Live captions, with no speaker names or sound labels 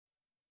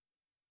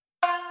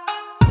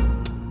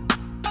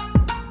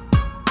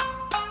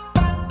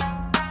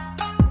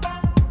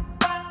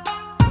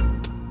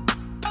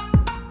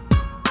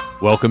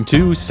Welcome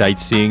to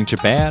Sightseeing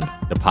Japan,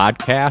 the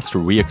podcast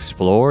where we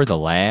explore the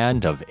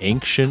land of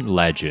ancient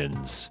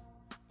legends.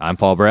 I'm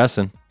Paul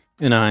Bresson.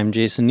 And I'm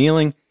Jason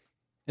Nealing.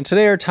 And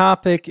today our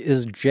topic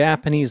is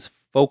Japanese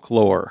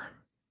folklore,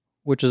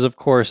 which is, of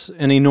course,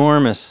 an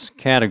enormous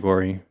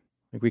category.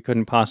 Like, we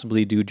couldn't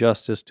possibly do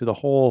justice to the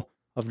whole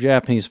of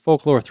Japanese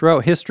folklore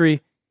throughout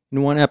history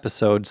in one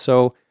episode.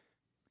 So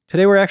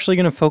today we're actually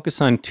going to focus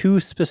on two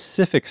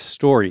specific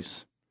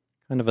stories,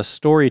 kind of a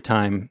story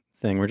time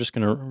thing. We're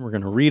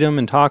going to read them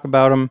and talk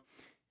about them.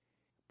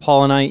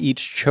 Paul and I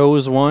each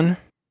chose one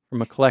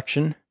from a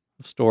collection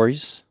of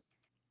stories.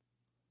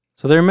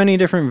 So there are many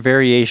different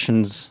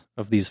variations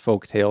of these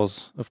folk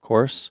tales, of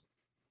course,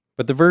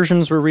 but the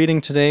versions we're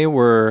reading today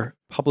were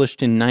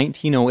published in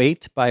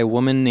 1908 by a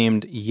woman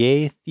named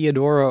Yae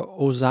Theodora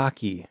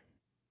Ozaki.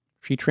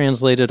 She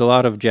translated a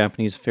lot of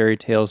Japanese fairy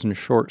tales and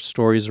short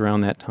stories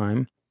around that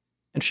time,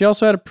 and she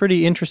also had a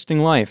pretty interesting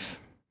life,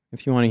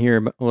 if you want to hear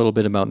a little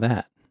bit about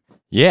that.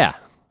 Yeah,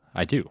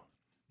 I do.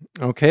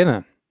 Okay,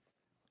 then.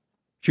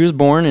 She was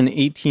born in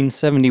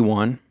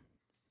 1871,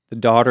 the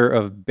daughter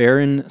of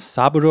Baron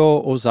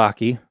Saburo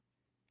Ozaki.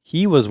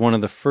 He was one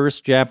of the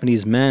first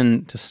Japanese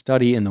men to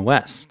study in the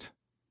West.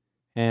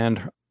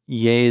 And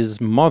Ye's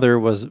mother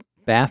was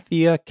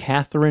Bathia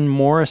Catherine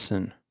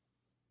Morrison.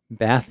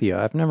 Bathia,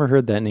 I've never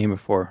heard that name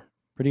before.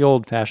 Pretty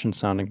old-fashioned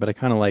sounding, but I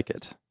kind of like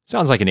it.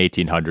 Sounds like an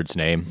 1800s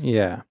name.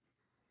 Yeah.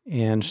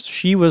 And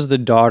she was the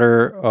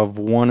daughter of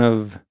one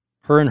of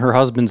her and her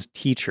husband's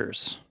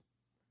teachers,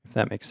 if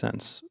that makes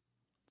sense.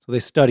 So they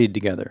studied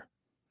together.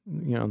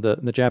 You know,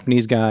 the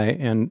Japanese guy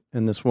and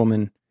this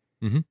woman.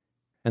 Mm-hmm.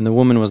 And the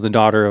woman was the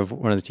daughter of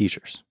one of the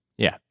teachers.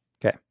 Yeah.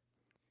 Okay.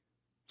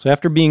 So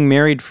after being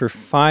married for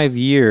 5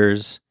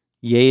 years,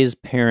 Ye's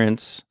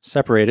parents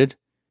separated,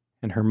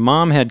 and her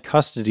mom had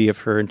custody of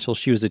her until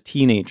she was a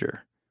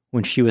teenager,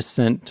 when she was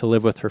sent to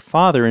live with her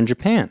father in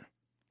Japan.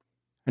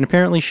 And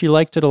apparently she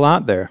liked it a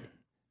lot there.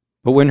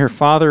 But when her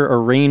father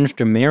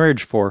arranged a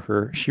marriage for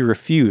her, she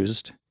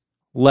refused,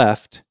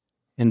 left,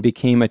 and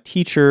became a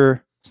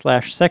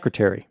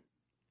teacher/secretary.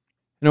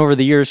 And over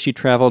the years, she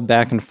traveled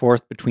back and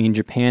forth between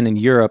Japan and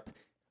Europe,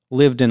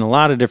 lived in a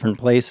lot of different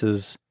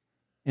places,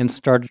 and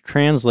started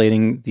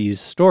translating these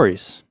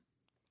stories.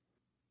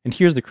 And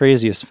here's the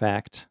craziest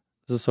fact.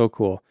 This is so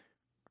cool.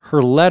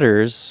 Her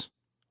letters,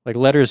 like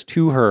letters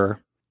to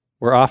her,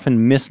 were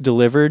often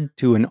misdelivered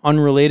to an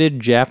unrelated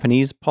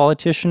Japanese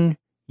politician,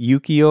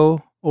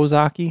 Yukio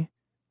Ozaki.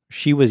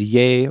 She was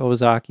Yae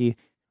Ozaki.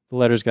 The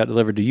letters got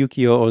delivered to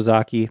Yukio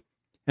Ozaki,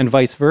 and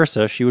vice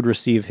versa. She would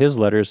receive his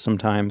letters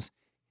sometimes.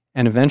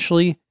 And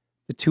eventually,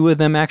 the two of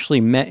them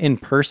actually met in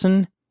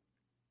person,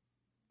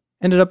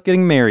 ended up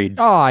getting married.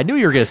 Oh, I knew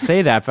you were going to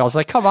say that, but I was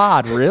like, come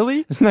on,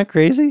 really? Isn't that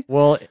crazy?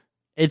 Well,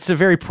 it's a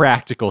very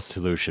practical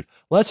solution.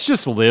 Let's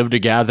just live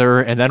together,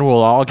 and then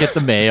we'll all get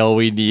the mail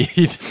we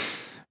need.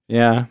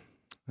 Yeah,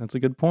 that's a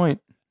good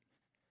point.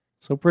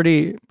 So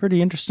pretty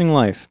interesting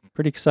life.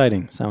 Pretty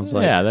exciting, sounds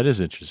like. Yeah, that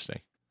is interesting.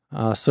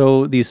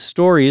 So these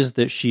stories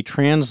that she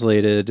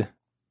translated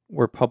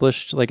were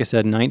published, like I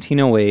said, in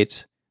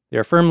 1908. They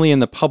are firmly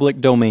in the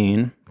public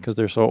domain because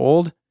they're so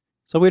old.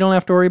 So we don't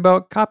have to worry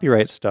about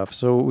copyright stuff.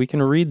 So we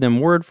can read them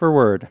word for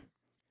word.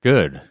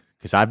 Good,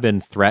 because I've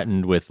been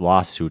threatened with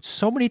lawsuits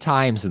so many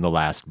times in the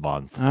last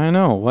month. I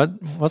know.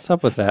 What's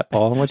up with that,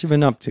 Paul? What you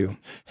been up to?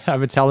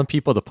 I've been telling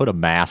people to put a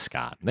mask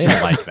on. They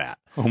don't like that.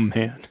 Oh,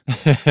 man.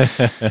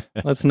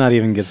 Let's not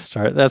even get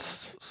started.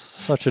 That's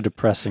such a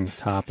depressing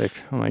topic.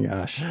 Oh, my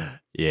gosh.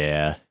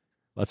 Yeah.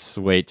 Let's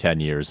wait 10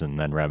 years and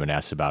then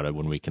reminisce about it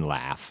when we can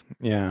laugh.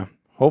 Yeah.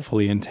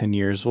 Hopefully in 10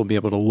 years, we'll be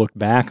able to look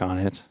back on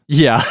it.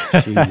 Yeah.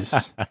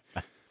 Jeez.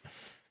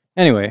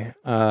 Anyway,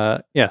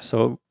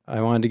 so I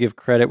wanted to give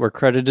credit where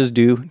credit is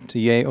due to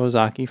Yae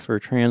Ozaki for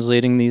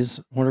translating these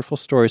wonderful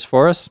stories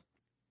for us.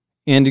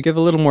 And to give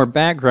a little more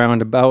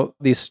background about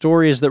these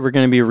stories that we're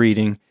going to be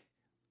reading,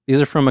 these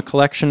are from a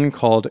collection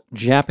called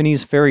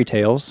Japanese Fairy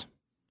Tales.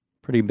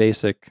 Pretty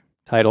basic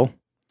title.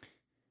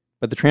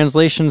 But the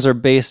translations are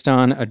based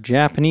on a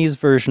Japanese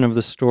version of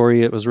the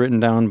story. It was written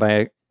down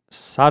by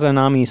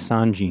Sadanami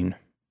Sanjin.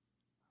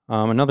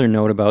 Another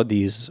note about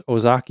these,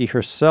 Ozaki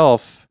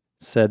herself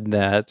said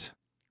that,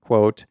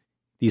 quote,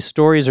 "These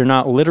stories are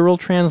not literal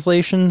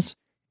translations,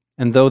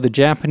 and though the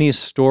Japanese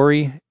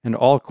story and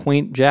all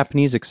quaint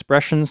Japanese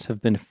expressions have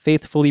been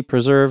faithfully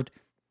preserved,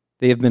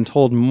 they have been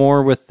told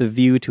more with the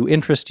view to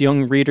interest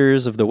young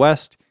readers of the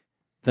West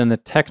than the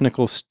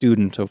technical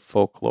student of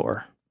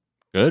folklore."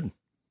 Good.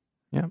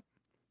 Yeah.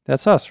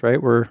 That's us,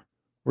 right? We're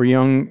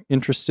young,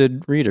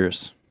 interested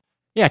readers.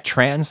 Yeah,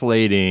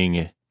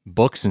 translating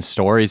books and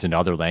stories in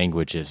other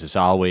languages is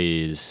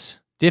always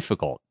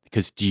difficult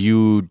because do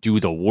you do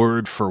the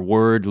word for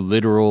word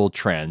literal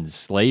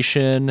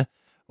translation,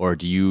 or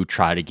do you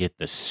try to get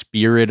the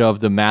spirit of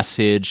the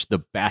message the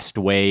best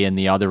way in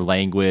the other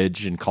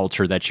language and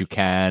culture that you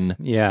can?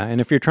 Yeah,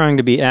 and if you're trying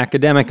to be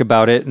academic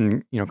about it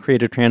and,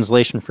 create a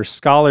translation for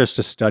scholars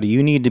to study,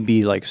 you need to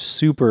be like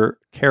super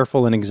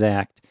careful and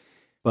exact.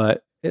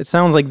 But it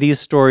sounds like these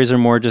stories are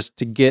more just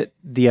to get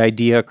the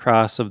idea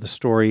across of the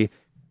story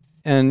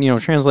and,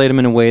 translate them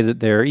in a way that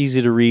they're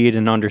easy to read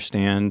and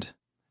understand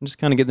and just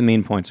kind of get the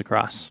main points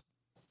across.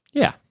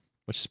 Yeah,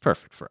 which is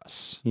perfect for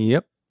us.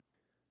 Yep.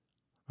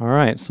 All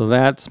right, so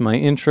that's my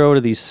intro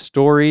to these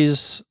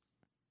stories.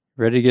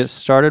 Ready to get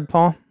started,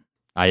 Paul?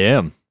 I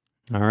am.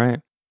 All right.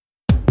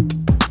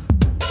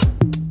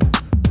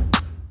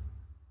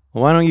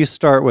 Well, why don't you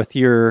start with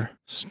your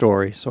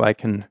story so I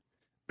can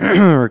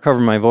recover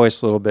my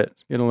voice a little bit.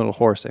 Get a little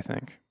hoarse, I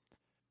think.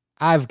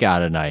 I've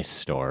got a nice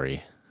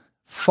story.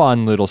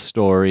 Fun little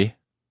story.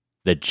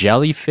 The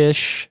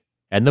Jellyfish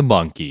and the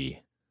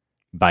Monkey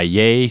by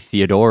Yae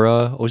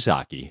Theodora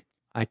Ozaki.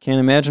 I can't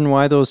imagine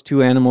why those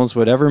two animals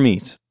would ever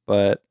meet,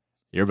 but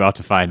You're about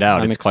to find out.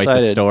 I'm It's excited. quite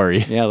the story.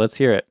 Yeah, let's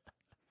hear it.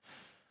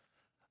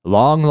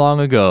 Long, long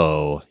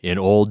ago, in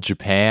old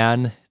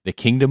Japan, the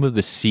kingdom of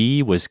the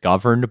sea was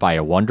governed by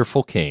a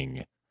wonderful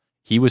king.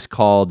 He was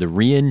called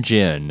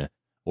Ryujin,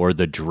 or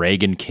the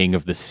Dragon King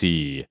of the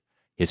Sea.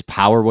 His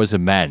power was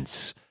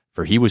immense,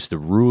 for he was the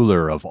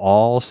ruler of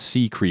all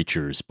sea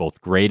creatures,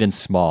 both great and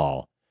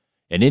small.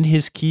 And in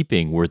his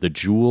keeping were the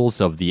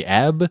jewels of the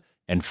ebb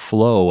and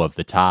flow of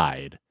the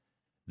tide.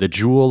 The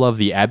jewel of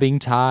the ebbing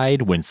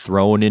tide, when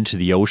thrown into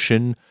the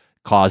ocean,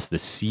 caused the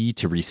sea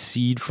to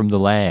recede from the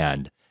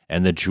land,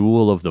 and the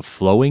jewel of the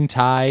flowing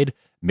tide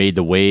made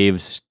the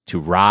waves to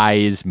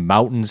rise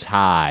mountains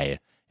high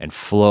and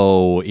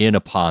flow in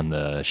upon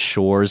the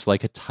shores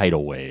like a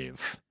tidal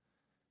wave.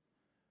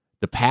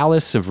 The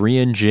palace of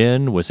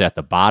Ryujin was at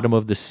the bottom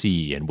of the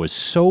sea and was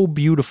so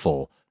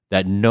beautiful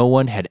that no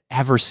one had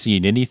ever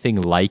seen anything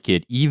like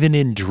it, even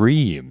in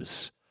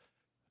dreams.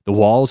 The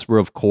walls were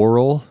of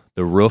coral,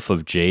 the roof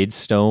of jade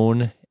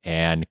stone,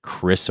 and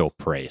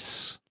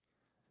chrysoprase.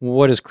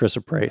 What is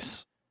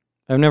chrysoprase?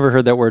 I've never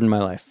heard that word in my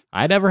life.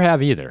 I never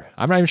have either.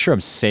 I'm not even sure I'm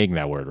saying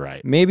that word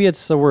right. Maybe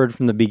it's a word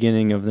from the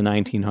beginning of the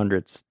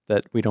 1900s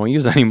that we don't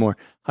use anymore.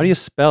 How do you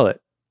spell it?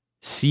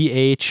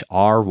 Chrysoprase.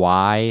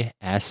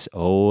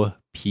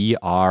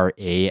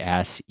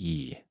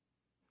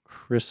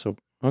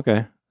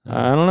 Okay.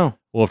 I don't know.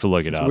 We'll have to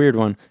look it It's up. a weird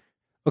one.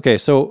 Okay,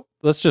 so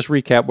let's just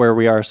recap where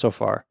we are so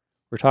far.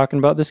 We're talking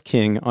about this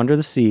king under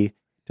the sea.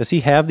 Does he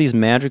have these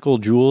magical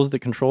jewels that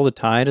control the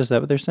tide? Is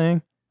that what they're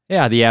saying?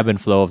 Yeah, the ebb and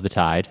flow of the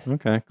tide.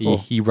 Okay, cool.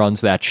 He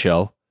runs that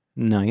show.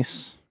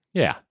 Nice.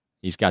 Yeah,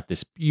 he's got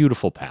this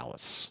beautiful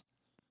palace.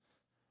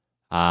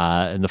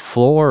 And the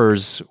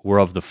floors were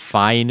of the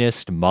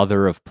finest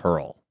mother of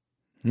pearl.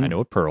 I know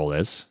what pearl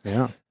is.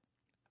 Yeah.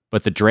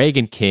 But the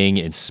Dragon King,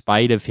 in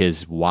spite of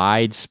his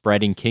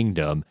wide-spreading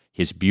kingdom,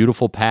 his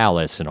beautiful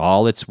palace and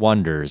all its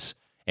wonders,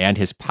 and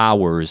his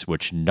powers,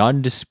 which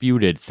none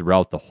disputed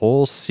throughout the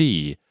whole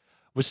sea,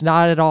 was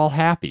not at all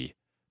happy,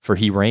 for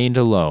he reigned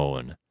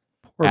alone.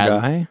 Poor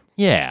guy.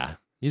 Yeah,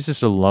 he's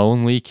just a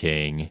lonely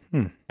king.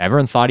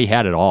 Everyone thought he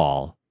had it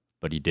all,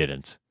 but he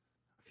didn't.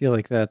 I feel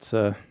like that's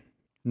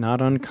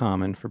not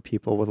uncommon for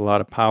people with a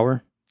lot of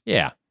power.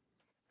 Yeah.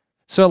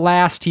 So at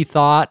last he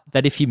thought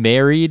that if he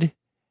married,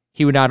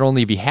 he would not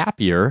only be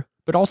happier,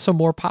 but also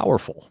more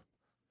powerful.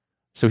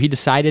 So he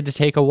decided to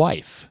take a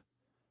wife.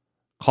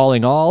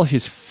 Calling all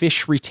his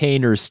fish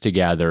retainers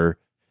together,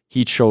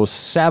 he chose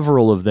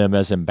several of them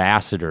as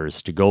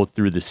ambassadors to go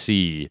through the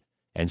sea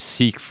and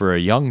seek for a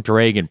young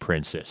dragon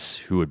princess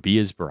who would be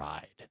his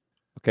bride.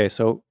 Okay,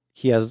 so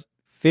he has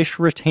fish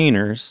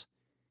retainers.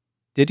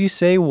 Did you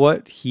say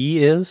what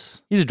he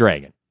is? He's a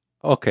dragon.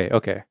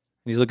 Okay.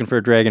 He's looking for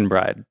a dragon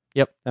bride.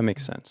 Yep. That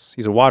makes sense.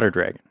 He's a water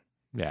dragon.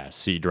 Yeah,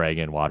 sea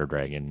dragon, water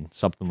dragon,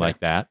 something like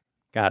that.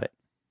 Got it.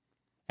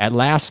 At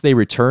last they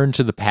returned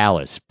to the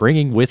palace,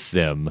 bringing with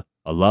them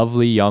a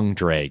lovely young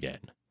dragon.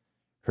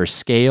 Her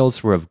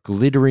scales were of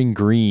glittering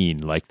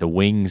green like the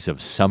wings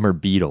of summer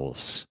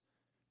beetles.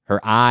 Her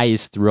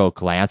eyes threw out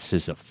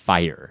glances of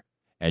fire,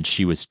 and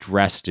she was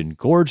dressed in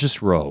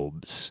gorgeous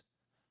robes.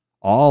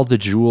 All the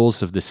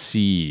jewels of the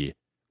sea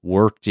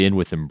worked in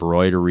with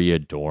embroidery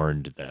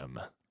adorned them.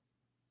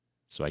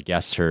 So I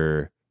guess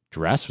her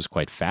dress was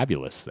quite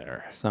fabulous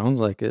there. Sounds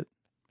like it.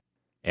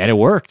 And it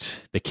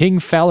worked. The king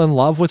fell in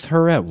love with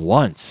her at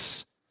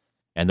once,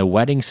 and the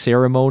wedding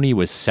ceremony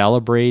was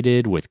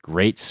celebrated with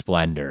great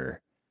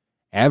splendor.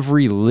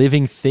 Every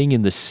living thing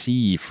in the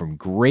sea, from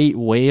great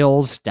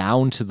whales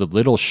down to the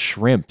little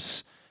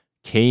shrimps,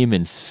 came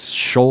in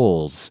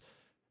shoals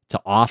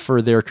to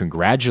offer their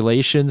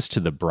congratulations to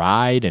the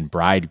bride and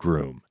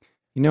bridegroom.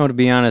 To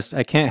be honest,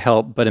 I can't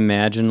help but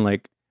imagine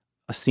like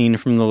a scene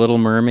from The Little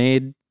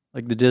Mermaid,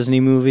 like the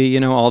Disney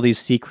movie, all these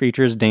sea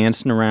creatures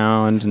dancing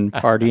around and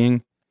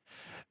partying.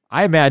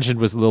 I imagined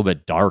was a little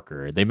bit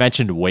darker. They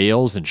mentioned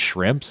whales and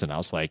shrimps, and I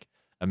was like,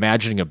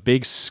 imagining a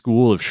big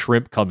school of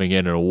shrimp coming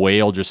in and a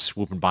whale just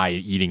swooping by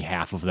and eating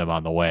half of them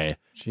on the way.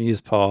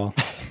 Jeez, Paul.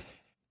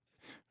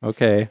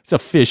 Okay. It's a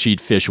fish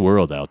eat fish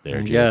world out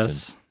there,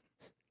 Jason.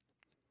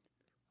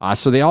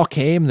 So they all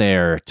came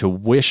there to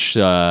wish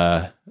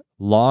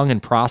long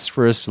and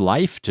prosperous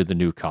life to the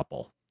new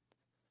couple.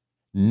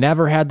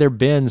 Never had there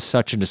been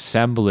such an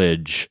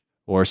assemblage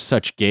or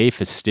such gay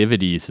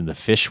festivities in the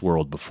fish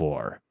world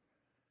before.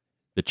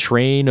 The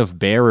train of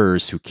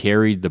bearers who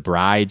carried the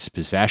bride's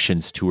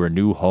possessions to her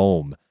new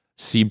home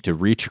seemed to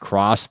reach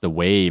across the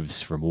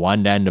waves from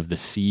one end of the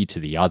sea to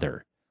the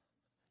other.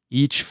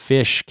 Each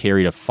fish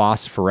carried a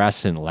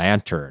phosphorescent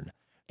lantern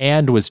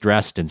and was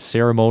dressed in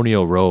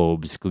ceremonial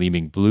robes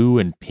gleaming blue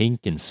and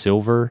pink and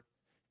silver,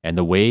 and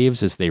the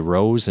waves as they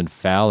rose and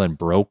fell and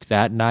broke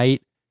that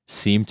night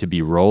seemed to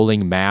be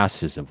rolling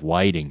masses of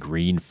white and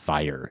green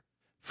fire,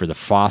 for the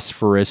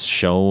phosphorus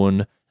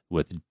shone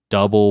with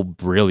double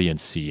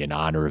brilliancy in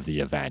honor of the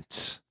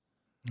event.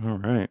 All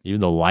right. Even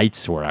the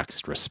lights were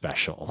extra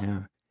special.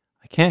 Yeah.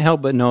 I can't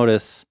help but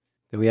notice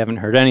that we haven't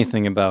heard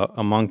anything about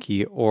a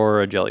monkey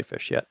or a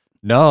jellyfish yet.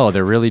 No,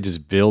 they're really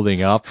just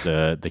building up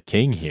the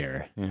king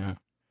here. Yeah.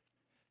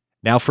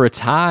 Now, for a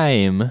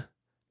time,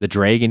 the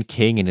Dragon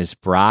King and his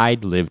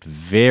bride lived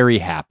very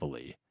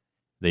happily.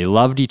 They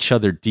loved each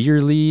other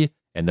dearly,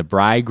 and the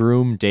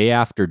bridegroom day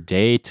after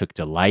day took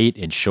delight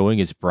in showing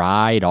his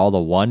bride all the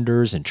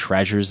wonders and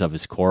treasures of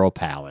his coral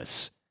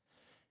palace.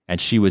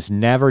 And she was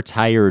never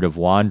tired of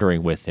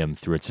wandering with him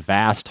through its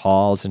vast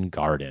halls and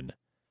garden.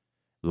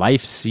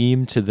 Life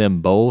seemed to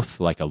them both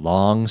like a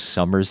long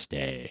summer's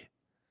day.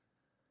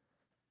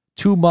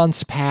 2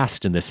 months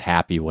passed in this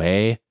happy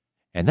way,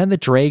 and then the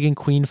Dragon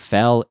Queen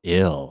fell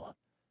ill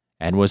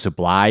and was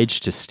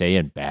obliged to stay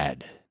in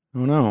bed.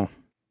 Oh, no.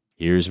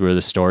 Here's where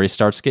the story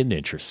starts getting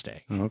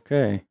interesting.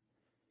 Okay.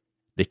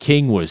 The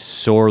king was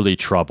sorely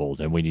troubled,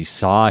 and when he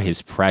saw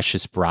his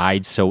precious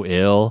bride so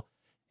ill,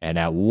 and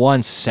at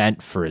once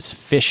sent for his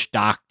fish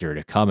doctor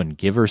to come and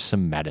give her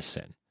some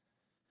medicine.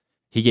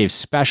 He gave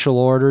special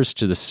orders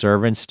to the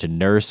servants to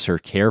nurse her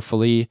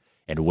carefully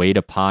and wait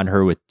upon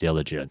her with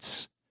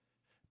diligence.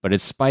 But in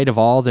spite of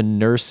all the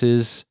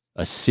nurses'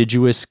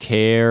 assiduous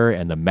care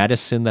and the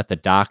medicine that the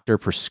doctor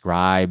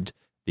prescribed,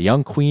 the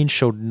young queen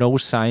showed no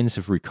signs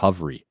of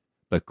recovery,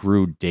 but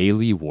grew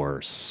daily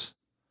worse.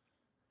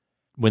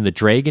 When the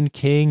Dragon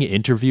King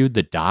interviewed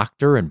the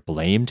doctor and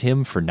blamed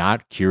him for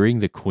not curing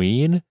the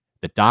queen,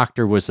 the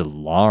doctor was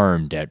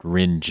alarmed at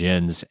Rin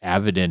Jin's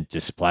evident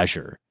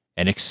displeasure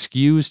and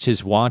excused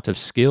his want of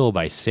skill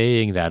by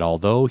saying that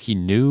although he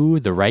knew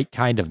the right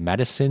kind of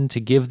medicine to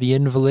give the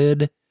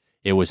invalid,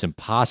 it was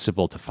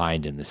impossible to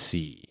find in the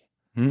sea.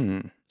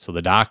 So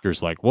the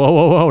doctor's like,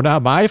 whoa,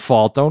 not my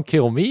fault. Don't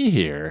kill me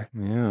here.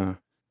 Yeah.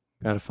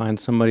 Got to find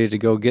somebody to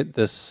go get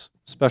this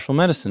special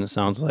medicine, it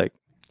sounds like.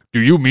 Do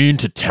you mean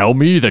to tell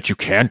me that you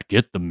can't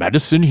get the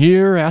medicine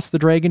here? Asked the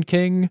Dragon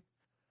King.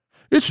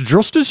 It's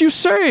just as you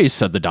say,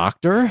 said the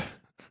doctor.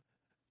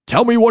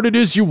 Tell me what it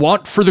is you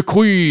want for the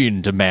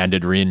queen,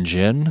 demanded Rin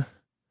Jin.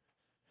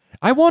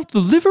 I want the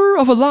liver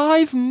of a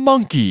live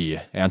monkey,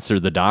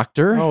 answered the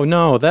doctor. Oh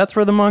no, that's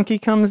where the monkey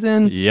comes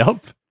in?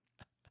 Yep.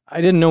 I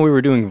didn't know we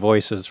were doing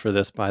voices for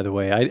this, by the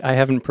way. I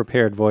haven't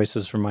prepared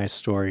voices for my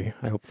story.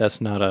 I hope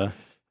that's not a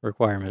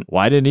requirement.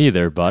 Well, I didn't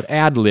either, but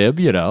ad lib,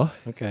 you know.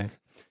 Okay.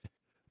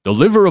 The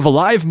liver of a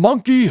live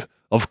monkey?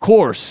 Of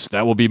course,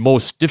 that will be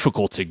most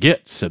difficult to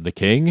get, said the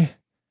king.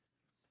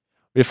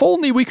 If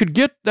only we could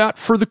get that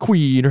for the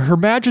queen, her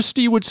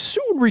majesty would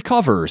soon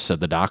recover,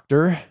 said the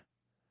doctor.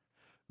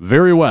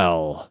 Very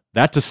well,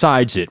 that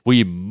decides it.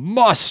 We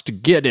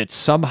must get it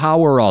somehow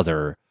or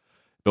other.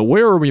 But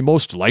where are we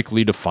most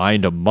likely to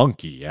find a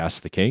monkey?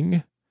 Asked the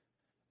king.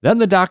 Then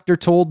the doctor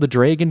told the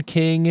Dragon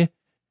King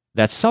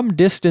that some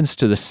distance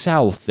to the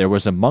south there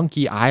was a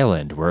monkey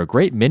island where a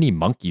great many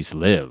monkeys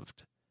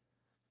lived.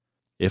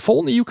 If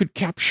only you could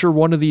capture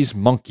one of these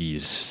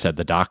monkeys, said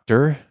the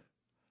doctor.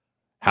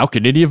 How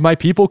can any of my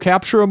people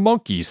capture a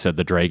monkey? Said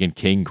the Dragon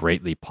King,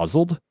 greatly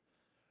puzzled.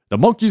 The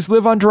monkeys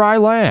live on dry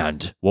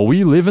land, while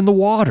we live in the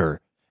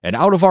water, and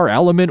out of our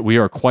element we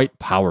are quite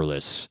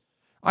powerless.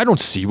 I don't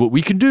see what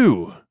we can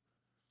do.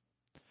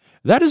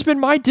 That has been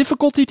my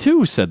difficulty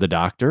too, said the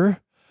doctor.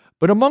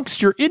 But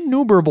amongst your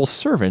innumerable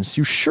servants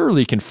you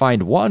surely can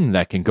find one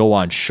that can go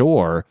on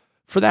shore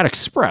for that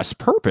express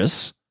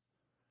purpose.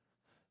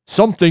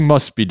 Something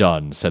must be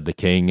done, said the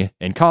king,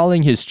 and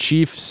calling his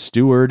chief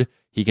steward,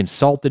 he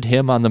consulted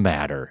him on the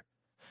matter.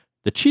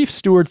 The chief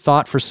steward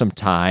thought for some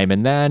time,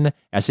 and then,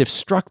 as if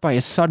struck by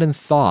a sudden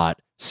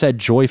thought, said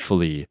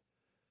joyfully,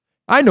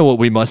 I know what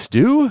we must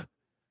do.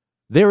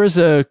 There is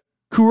a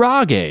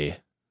kurage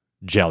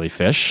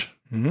jellyfish.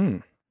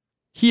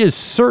 He is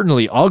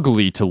certainly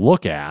ugly to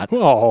look at.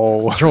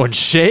 Whoa. Throwing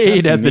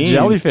shade at the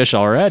jellyfish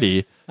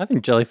already. I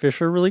think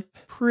jellyfish are really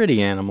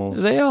pretty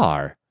animals. They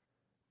are.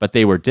 But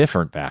they were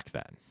different back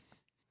then.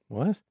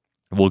 What?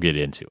 We'll get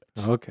into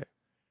it. Okay.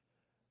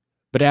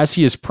 But as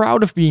he is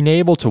proud of being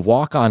able to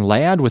walk on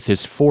land with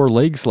his 4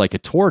 legs like a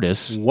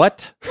tortoise.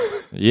 What?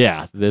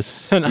 Yeah,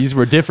 these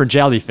were different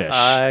jellyfish.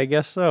 I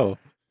guess so.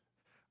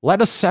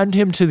 Let us send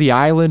him to the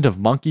island of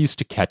monkeys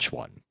to catch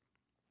one.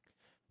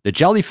 The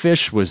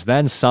jellyfish was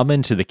then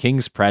summoned to the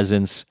king's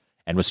presence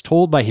and was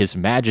told by his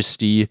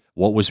majesty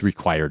what was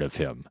required of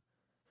him.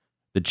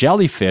 The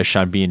jellyfish,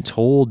 on being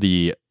told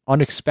the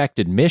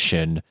unexpected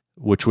mission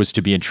which was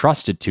to be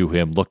entrusted to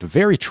him, looked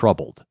very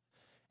troubled.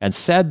 and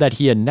said that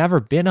he had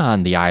never been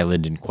on the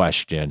island in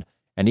question,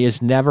 and he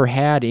has never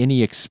had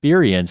any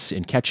experience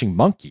in catching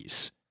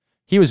monkeys.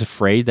 He was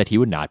afraid that he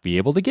would not be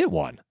able to get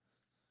one.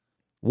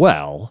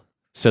 "Well,"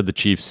 said the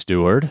chief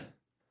steward,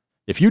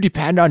 "if you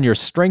depend on your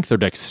strength or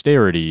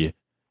dexterity,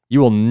 you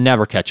will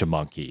never catch a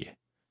monkey.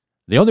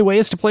 The only way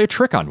is to play a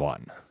trick on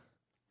one."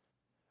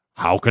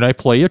 "How can I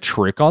play a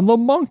trick on the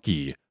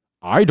monkey?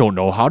 I don't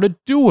know how to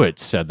do it,"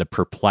 said the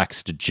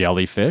perplexed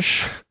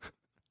jellyfish.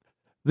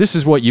 "This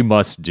is what you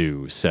must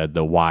do," said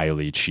the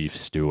wily chief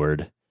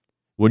steward.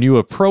 "When you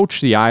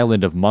approach the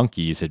island of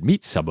monkeys and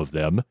meet some of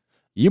them,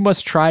 you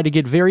must try to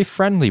get very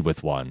friendly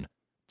with one.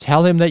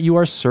 Tell him that you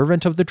are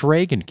servant of the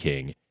Dragon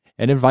King,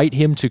 and invite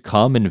him to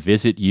come and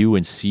visit you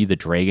and see the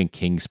Dragon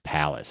King's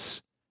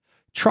palace.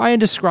 Try and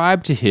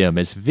describe to him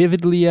as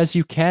vividly as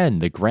you can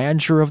the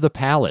grandeur of the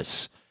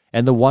palace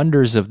and the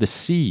wonders of the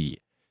sea,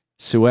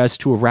 so as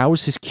to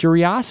arouse his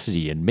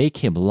curiosity and make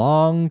him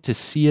long to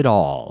see it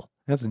all."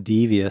 That's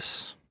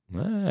devious.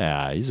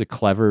 Ah, he's a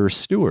clever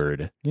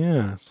steward.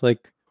 Yeah, it's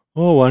like,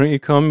 "Oh, why don't you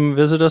come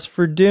visit us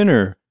for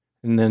dinner?"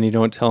 And then you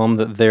don't tell them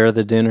that they're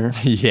the dinner.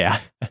 Yeah.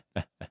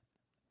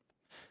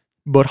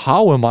 "But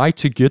how am I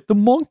to get the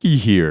monkey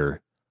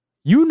here?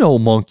 You know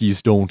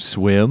monkeys don't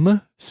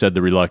swim," said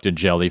the reluctant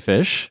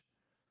jellyfish.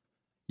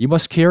 "You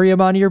must carry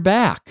him on your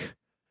back.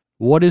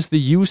 What is the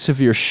use of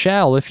your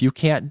shell if you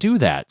can't do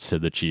that?"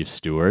 said the chief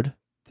steward.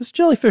 This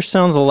jellyfish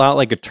sounds a lot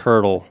like a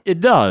turtle. It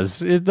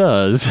does.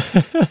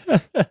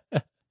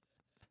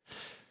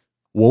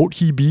 "Won't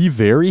he be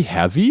very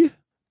heavy?"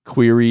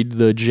 queried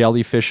the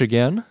jellyfish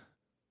again.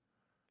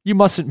 "You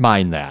mustn't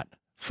mind that,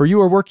 for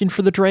you are working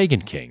for the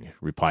Dragon King,"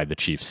 replied the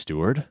chief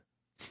steward.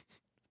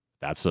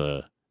 That's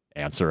a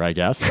answer, I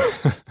guess.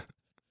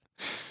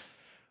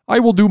 "I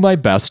will do my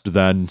best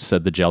then,"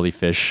 said the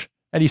jellyfish,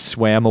 and he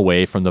swam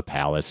away from the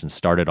palace and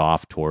started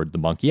off toward the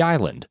Monkey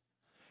Island.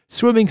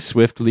 Swimming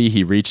swiftly,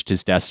 he reached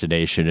his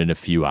destination in a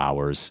few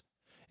hours,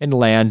 and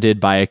landed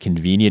by a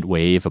convenient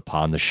wave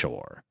upon the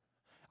shore.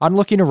 On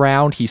looking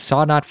around, he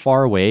saw not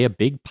far away a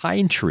big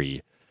pine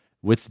tree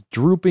with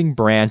drooping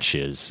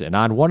branches, and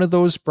on one of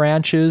those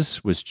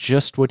branches was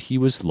just what he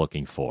was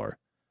looking for,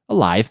 a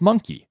live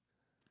monkey.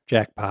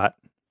 Jackpot.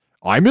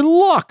 "I'm in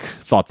luck,"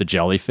 thought the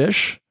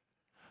jellyfish.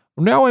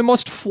 "Now I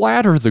must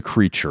flatter the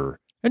creature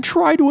and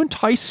try to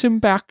entice him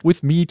back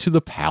with me to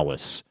the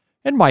palace,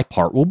 and my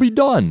part will be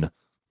done."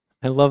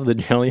 I love the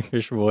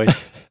jellyfish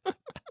voice.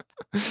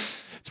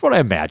 It's what I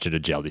imagine a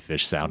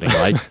jellyfish sounding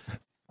like.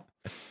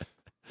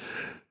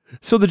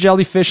 So the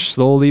jellyfish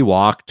slowly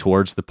walked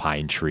towards the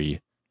pine tree.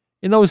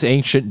 In those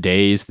ancient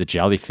days, the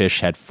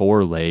jellyfish had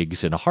 4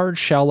 legs and a hard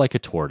shell like a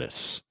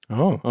tortoise.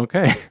 Oh,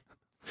 okay.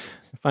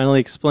 Finally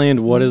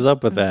explained what is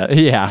up with that.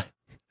 Yeah.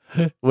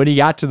 When he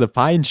got to the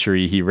pine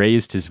tree, he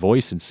raised his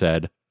voice and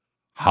said,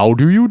 "How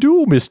do you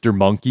do, Mr.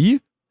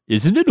 Monkey?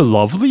 Isn't it a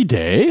lovely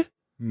day?"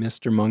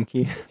 Mr.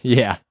 Monkey.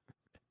 Yeah.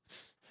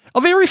 "A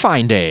very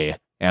fine day,"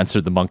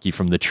 answered the monkey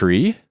from the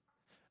tree.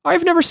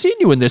 "I've never seen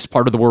you in this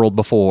part of the world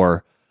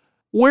before.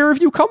 Where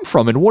have you come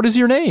from and what is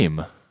your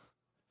name?"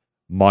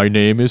 "My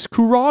name is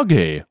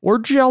Kurage, or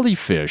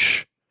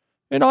Jellyfish,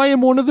 and I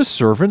am one of the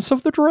servants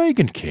of the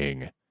Dragon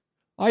King.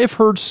 I have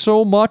heard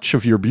so much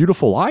of your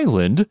beautiful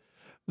island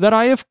that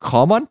I have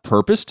come on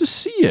purpose to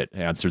see it,"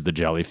 answered the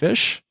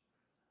jellyfish.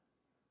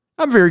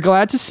 "I'm very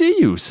glad to see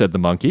you," said the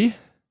monkey.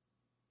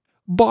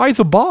 "By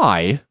the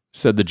by,"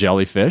 said the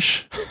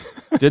jellyfish.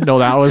 Didn't know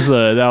that was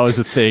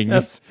a thing.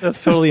 That's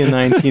totally a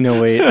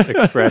 1908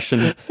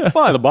 expression.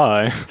 By the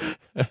by.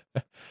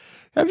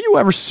 "Have you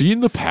ever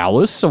seen the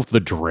palace of the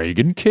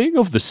Dragon King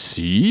of the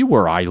Sea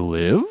where I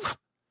live?"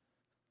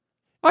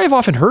 "I have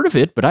often heard of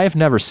it, but I have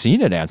never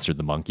seen it," answered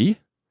the monkey.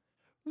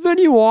 "Then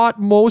you ought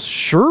most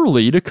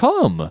surely to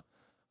come.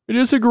 It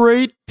is a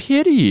great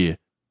pity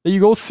that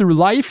you go through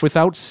life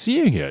without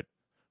seeing it.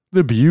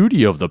 The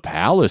beauty of the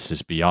palace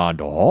is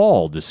beyond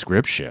all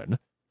description.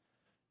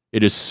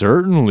 It is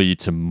certainly,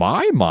 to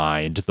my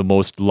mind, the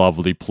most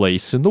lovely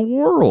place in the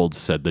world,"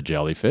 said the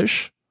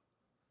jellyfish.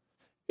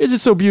 "Is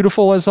it so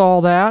beautiful as all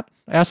that?"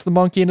 asked the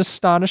monkey in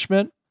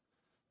astonishment.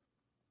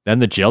 Then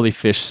the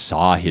jellyfish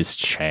saw his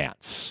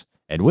chance,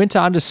 and went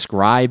on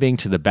describing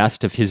to the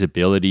best of his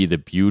ability the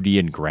beauty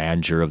and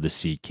grandeur of the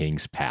Sea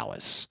King's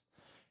palace,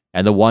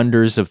 and the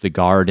wonders of the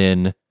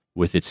garden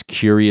with its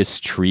curious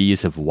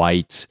trees of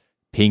white,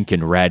 pink,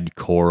 and red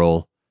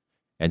coral,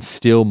 and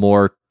still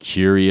more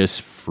curious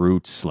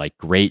fruits like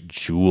great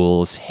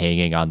jewels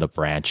hanging on the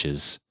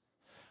branches.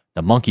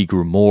 The monkey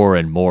grew more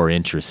and more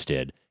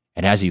interested,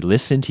 and as he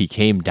listened, he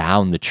came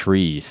down the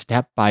tree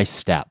step by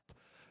step,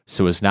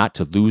 so as not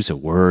to lose a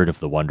word of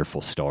the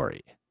wonderful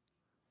story.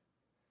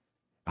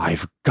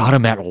 "I've got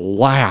him at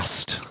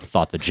last,"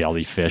 thought the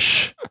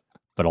jellyfish.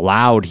 But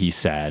aloud he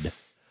said,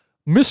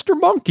 "Mr.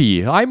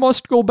 Monkey, I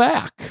must go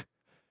back.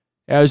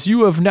 As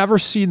you have never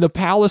seen the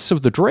palace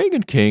of the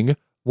Dragon King,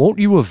 won't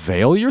you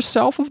avail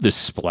yourself of this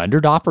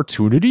splendid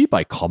opportunity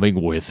by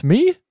coming with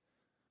me?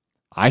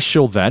 I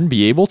shall then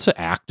be able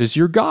to act as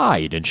your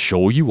guide and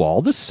show you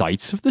all the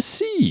sights of the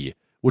sea,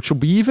 which will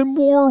be even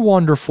more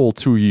wonderful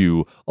to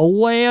you, a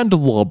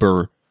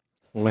landlubber.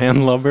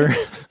 Landlubber?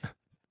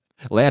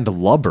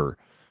 Landlubber.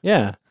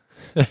 Yeah.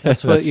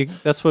 That's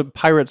what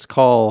pirates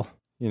call,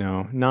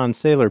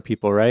 non-sailor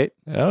people, right?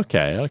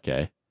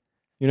 Okay.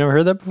 You never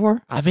heard that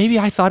before? Maybe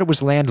I thought it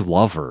was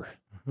landlover.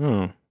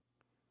 Hmm.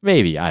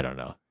 Maybe, I don't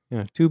know.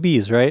 Yeah, 2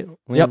 B's, right?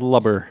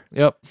 Landlubber.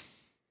 Yep.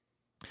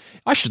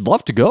 I should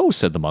love to go,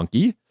 said the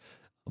monkey.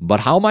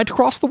 But how am I to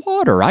cross the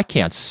water? I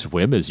can't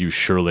swim, as you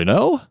surely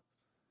know.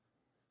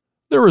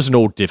 There is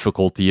no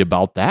difficulty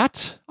about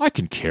that. I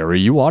can carry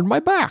you on my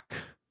back.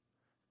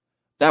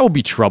 That will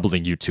be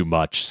troubling you too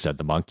much, said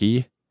the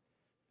monkey.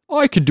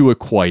 I can do it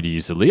quite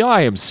easily.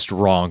 I am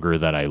stronger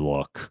than I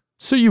look.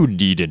 So you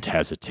needn't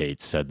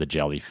hesitate, said the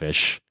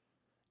jellyfish.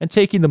 And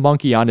taking the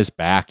monkey on his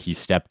back, he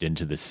stepped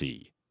into the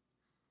sea.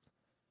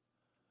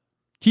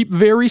 Keep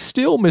very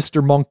still,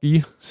 Mr.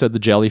 Monkey, said the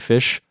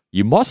jellyfish.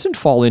 You mustn't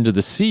fall into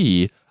the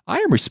sea. I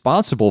am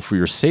responsible for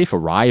your safe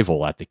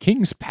arrival at the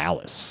king's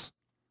palace.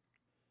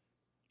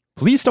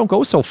 Please don't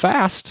go so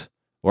fast,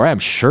 or I am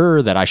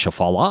sure that I shall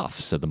fall off,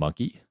 said the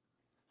monkey.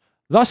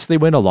 Thus they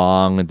went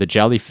along, the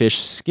jellyfish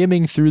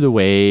skimming through the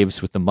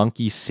waves with the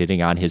monkey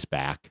sitting on his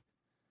back.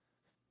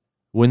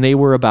 When they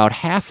were about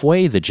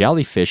halfway, the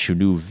jellyfish, who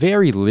knew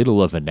very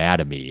little of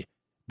anatomy,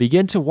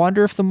 began to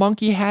wonder if the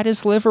monkey had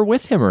his liver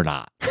with him or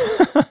not.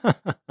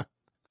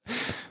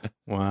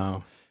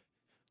 Wow.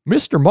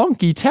 Mr.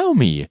 Monkey, tell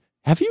me,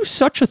 have you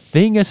such a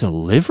thing as a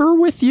liver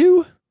with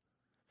you?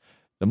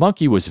 The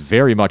monkey was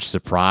very much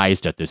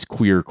surprised at this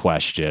queer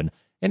question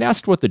and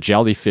asked what the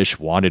jellyfish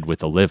wanted with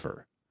the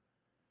liver.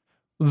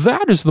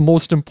 That is the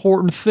most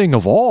important thing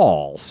of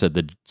all, said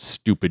the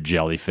stupid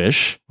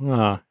jellyfish.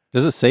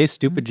 Does it say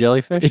stupid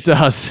jellyfish? It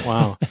does.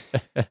 Wow.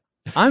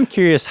 I'm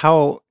curious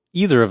how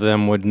either of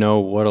them would know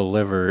what a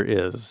liver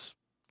is.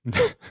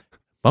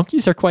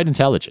 Monkeys are quite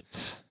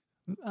intelligent.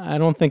 I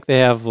don't think they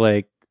have,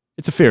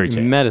 it's a fairy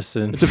tale.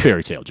 Medicine. It's a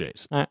fairy tale,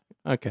 Jace.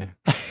 Okay.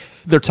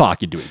 They're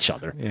talking to each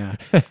other. Yeah.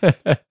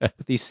 But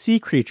these sea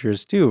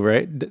creatures too,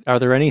 right? Are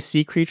there any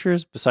sea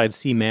creatures besides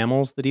sea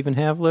mammals that even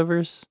have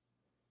livers?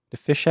 Do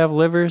fish have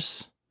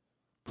livers?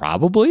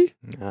 Probably.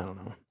 I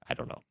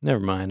don't know. Never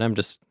mind.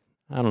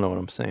 I don't know what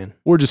I'm saying.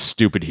 We're just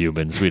stupid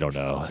humans. We don't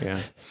know. Yeah.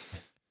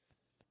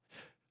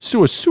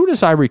 So as soon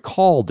as I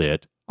recalled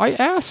it, I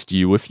asked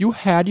you if you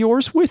had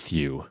yours with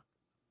you.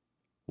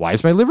 Why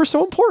is my liver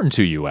so important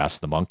to you?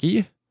 Asked the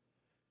monkey.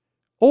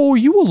 Oh,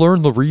 you will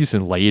learn the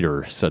reason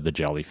later, said the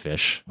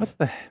jellyfish. What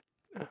the?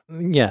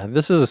 Yeah,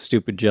 this is a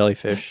stupid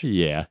jellyfish.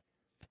 Yeah.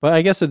 But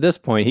I guess at this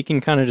point, he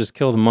can kind of just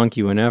kill the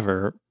monkey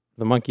whenever.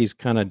 The monkey's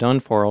kind of done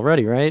for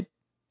already, right?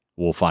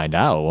 We'll find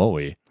out, won't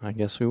we? I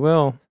guess we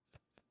will.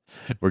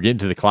 We're getting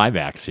to the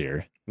climax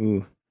here.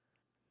 Ooh.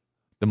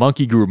 The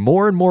monkey grew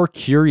more and more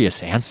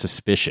curious and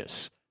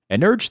suspicious,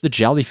 and urged the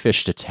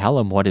jellyfish to tell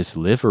him what his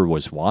liver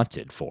was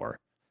wanted for,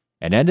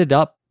 and ended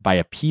up by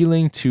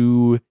appealing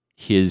to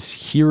his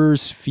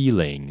hearer's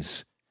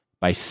feelings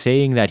by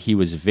saying that he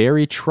was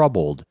very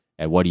troubled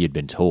at what he had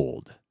been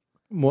told.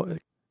 What?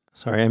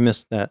 Sorry, I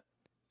missed that.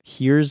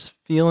 Hears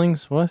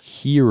feelings? What?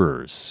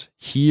 Hearers.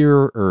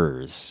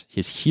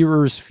 His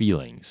hearer's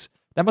feelings.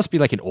 That must be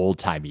like an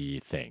old-timey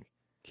thing.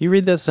 Can you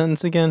read that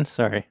sentence again?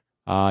 Sorry.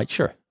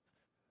 Sure.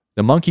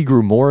 The monkey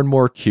grew more and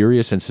more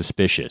curious and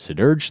suspicious and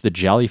urged the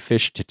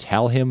jellyfish to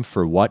tell him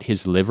for what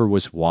his liver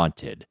was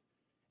wanted,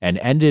 and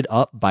ended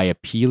up by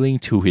appealing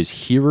to his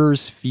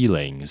hearer's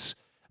feelings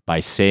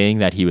by saying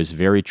that he was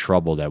very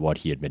troubled at what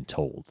he had been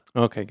told.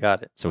 Okay,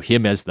 got it. So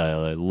him as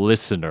the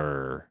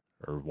listener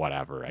or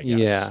whatever, I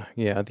guess.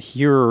 Yeah. The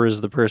hearer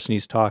is the person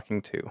he's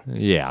talking to.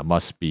 Yeah,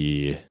 must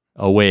be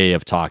a way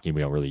of talking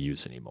we don't really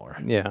use anymore.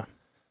 Yeah.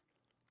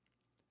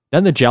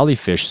 Then the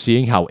jellyfish,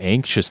 seeing how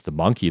anxious the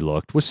monkey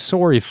looked, was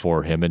sorry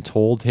for him and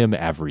told him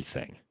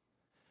everything.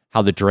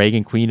 How the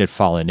dragon queen had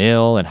fallen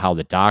ill, and how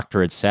the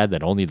doctor had said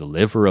that only the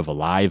liver of a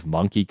live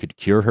monkey could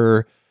cure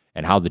her,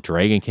 and how the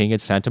dragon king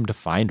had sent him to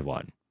find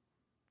one.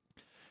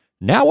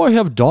 Now I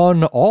have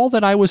done all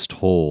that I was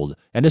told,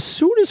 and as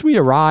soon as we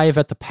arrive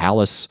at the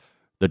palace,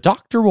 the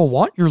doctor will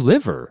want your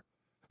liver,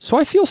 so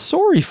I feel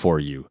sorry for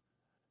you,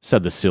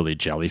 said the silly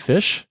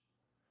jellyfish.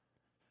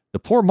 The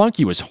poor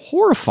monkey was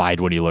horrified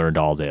when he learned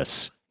all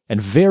this,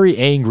 and very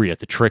angry at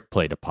the trick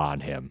played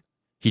upon him.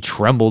 He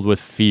trembled with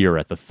fear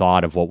at the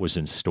thought of what was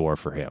in store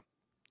for him.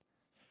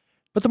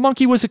 But the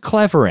monkey was a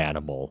clever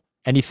animal,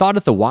 and he thought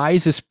it the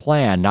wisest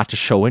plan not to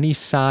show any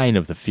sign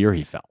of the fear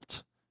he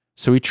felt.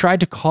 So he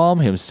tried to calm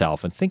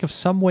himself and think of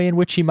some way in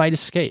which he might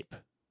escape.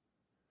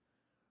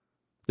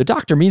 The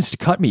doctor means to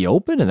cut me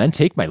open and then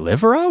take my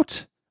liver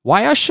out?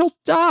 Why, I shall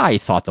die,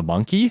 thought the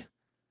monkey.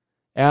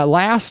 At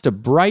last a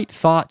bright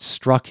thought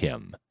struck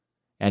him,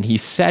 and he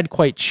said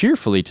quite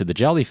cheerfully to the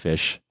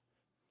jellyfish,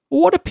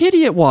 What a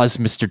pity it was,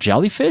 Mr.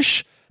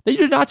 Jellyfish, that you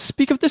did not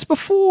speak of this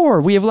before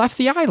we have left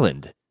the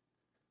island.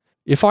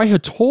 If I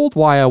had told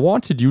why I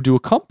wanted you to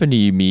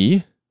accompany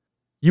me,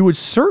 you would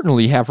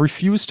certainly have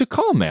refused to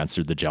come,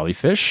 answered the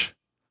jellyfish.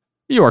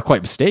 You are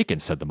quite mistaken,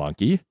 said the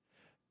monkey.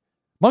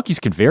 Monkeys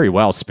can very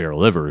well spare a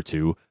liver or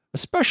two,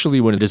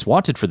 especially when it is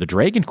wanted for the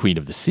Dragon Queen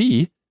of the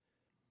Sea.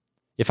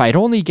 If I had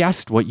only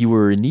guessed what you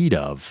were in need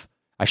of,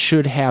 I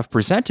should have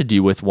presented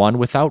you with one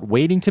without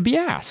waiting to be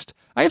asked.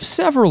 I have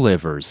several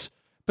livers,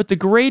 but the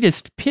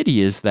greatest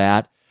pity is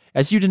that,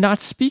 as you did not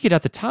speak it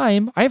at the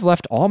time, I have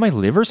left all my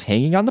livers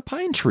hanging on the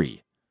pine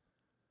tree."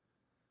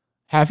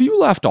 "Have you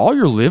left all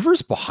your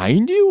livers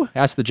behind you?"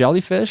 asked the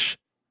jellyfish.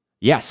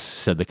 "Yes,"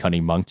 said the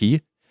cunning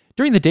monkey.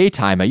 "During the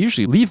daytime, I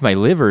usually leave my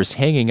livers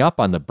hanging up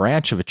on the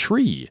branch of a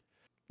tree,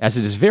 as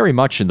it is very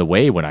much in the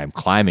way when I am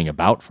climbing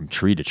about from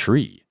tree to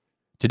tree.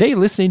 Today,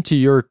 listening to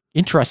your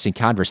interesting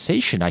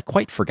conversation, I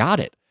quite forgot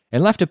it,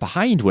 and left it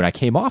behind when I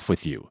came off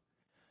with you.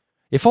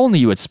 If only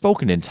you had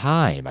spoken in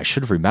time, I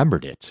should have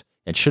remembered it,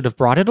 and should have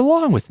brought it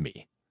along with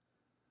me."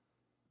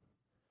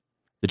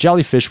 The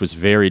jellyfish was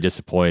very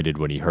disappointed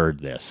when he heard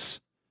this,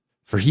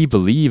 for he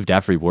believed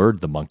every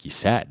word the monkey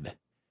said.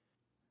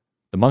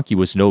 The monkey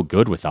was no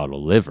good without a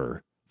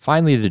liver.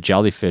 Finally, the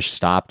jellyfish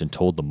stopped and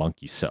told the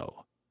monkey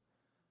so.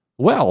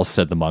 "Well,"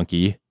 said the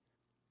monkey,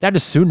 "that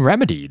is soon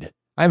remedied.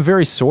 I am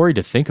very sorry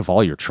to think of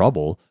all your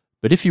trouble,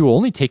 but if you will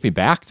only take me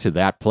back to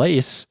that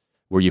place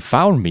where you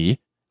found me,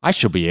 I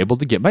shall be able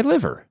to get my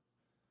liver."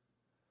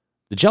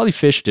 The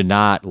jellyfish did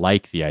not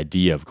like the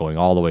idea of going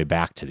all the way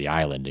back to the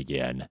island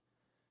again,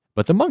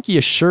 but the monkey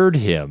assured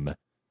him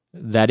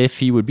that if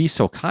he would be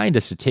so kind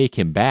as to take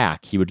him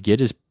back, he would get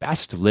his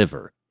best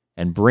liver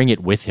and bring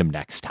it with him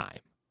next time.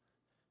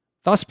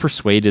 Thus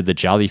persuaded, the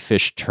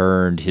jellyfish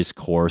turned his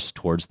course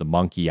towards the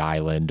monkey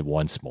island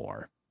once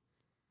more.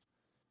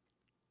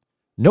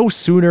 No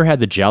sooner had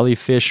the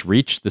jellyfish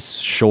reached the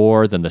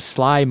shore than the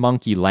sly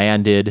monkey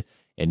landed,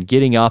 and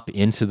getting up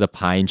into the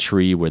pine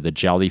tree where the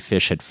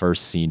jellyfish had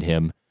first seen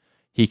him,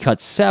 he cut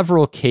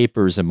several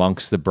capers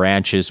amongst the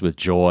branches with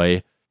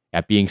joy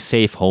at being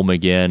safe home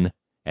again,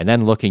 and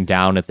then looking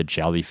down at the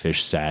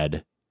jellyfish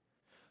said,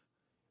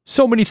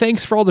 "So many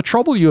thanks for all the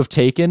trouble you have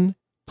taken.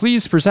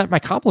 Please present my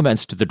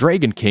compliments to the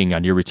Dragon King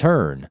on your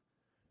return."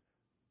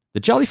 The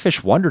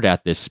jellyfish wondered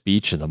at this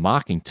speech and the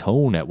mocking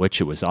tone at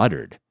which it was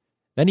uttered.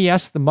 Then he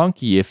asked the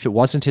monkey if it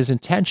wasn't his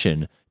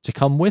intention to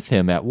come with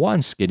him at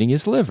once getting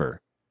his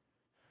liver.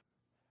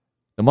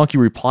 The monkey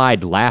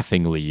replied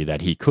laughingly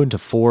that he couldn't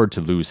afford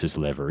to lose his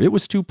liver. It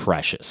was too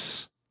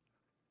precious.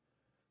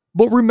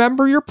 "But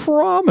remember your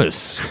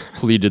promise,"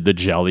 pleaded the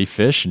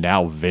jellyfish,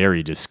 now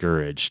very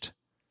discouraged.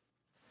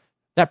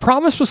 "That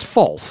promise was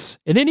false,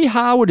 and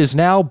anyhow it is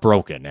now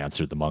broken,"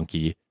 answered the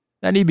monkey.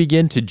 Then he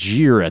began to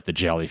jeer at the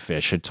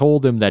jellyfish and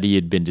told him that he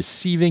had been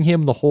deceiving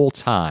him the whole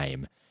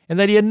time, and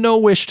that he had no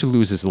wish to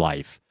lose his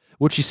life,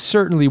 which he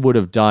certainly would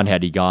have done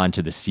had he gone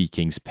to the Sea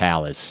King's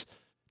palace,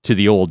 to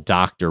the old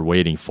doctor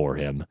waiting for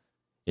him,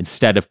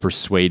 instead of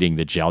persuading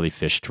the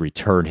jellyfish to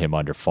return him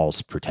under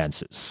false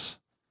pretenses.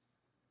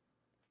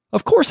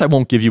 "Of course I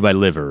won't give you my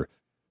liver,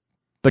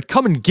 but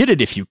come and get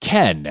it if you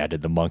can,"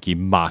 added the monkey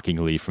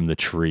mockingly from the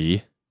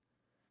tree.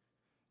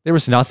 There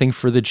was nothing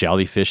for the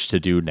jellyfish to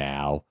do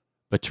now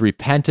but to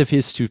repent of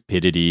his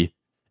stupidity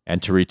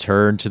and to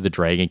return to the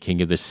Dragon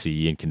King of the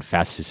Sea and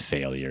confess his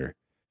failure.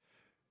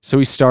 So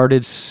he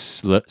started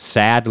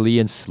sadly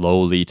and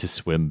slowly to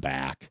swim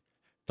back.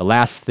 The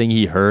last thing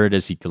he heard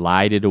as he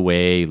glided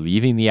away,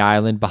 leaving the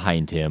island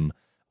behind him,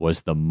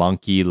 was the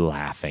monkey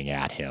laughing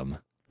at him.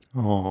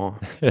 Aww.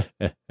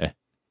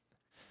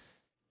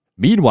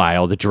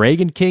 Meanwhile, the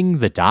Dragon King,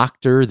 the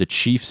doctor, the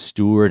chief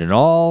steward, and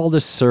all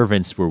the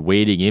servants were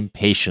waiting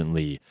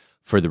impatiently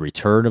for the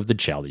return of the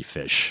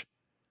jellyfish.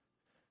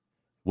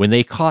 When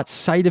they caught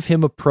sight of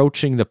him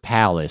approaching the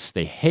palace,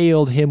 they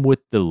hailed him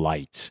with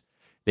delight.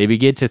 They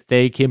began to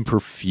thank him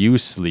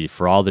profusely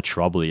for all the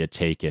trouble he had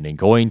taken in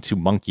going to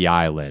Monkey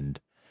Island,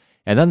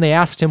 and then they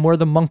asked him where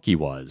the monkey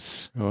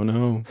was. Oh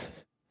no.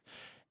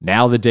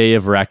 Now the day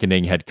of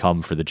reckoning had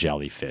come for the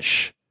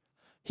jellyfish.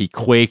 He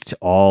quaked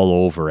all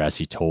over as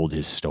he told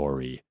his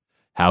story,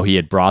 how he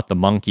had brought the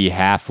monkey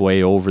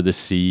halfway over the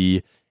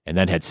sea and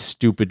then had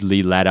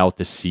stupidly let out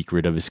the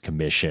secret of his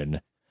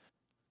commission,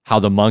 how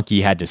the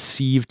monkey had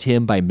deceived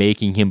him by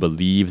making him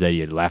believe that he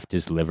had left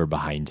his liver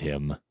behind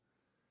him.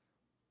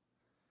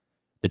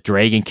 The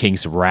Dragon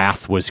King's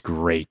wrath was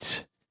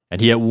great,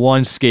 and he at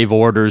once gave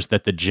orders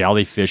that the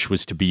jellyfish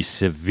was to be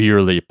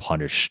severely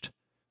punished.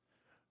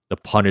 The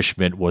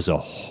punishment was a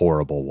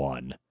horrible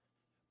one.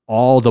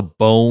 All the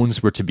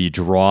bones were to be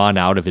drawn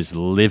out of his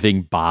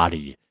living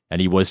body, and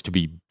he was to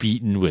be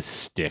beaten with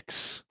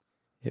sticks.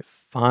 It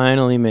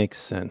finally makes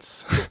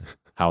sense.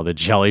 How the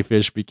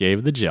jellyfish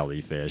became the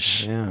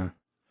jellyfish. Yeah.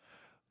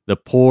 The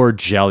poor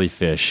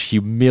jellyfish,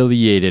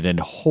 humiliated and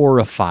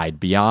horrified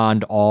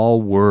beyond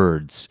all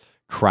words,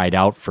 cried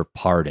out for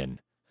pardon,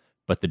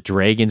 but the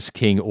Dragon's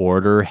King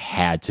order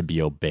had to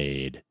be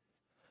obeyed.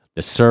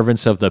 The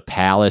servants of the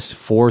palace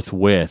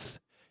forthwith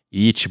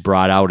each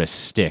brought out a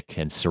stick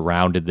and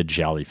surrounded the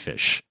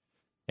jellyfish,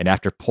 and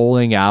after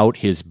pulling out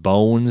his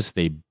bones,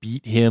 they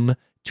beat him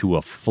to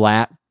a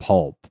flat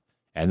pulp,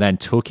 and then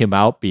took him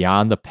out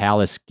beyond the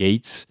palace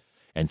gates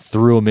and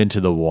threw him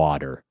into the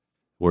water,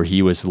 where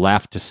he was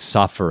left to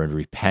suffer and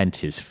repent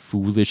his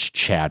foolish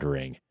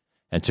chattering,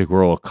 and to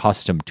grow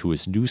accustomed to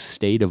his new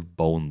state of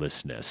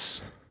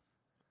bonelessness.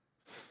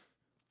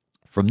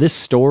 From this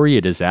story,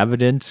 it is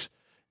evident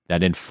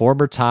that in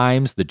former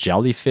times the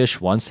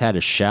jellyfish once had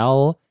a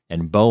shell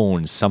and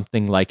bones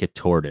something like a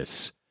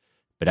tortoise.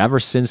 But ever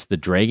since the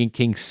Dragon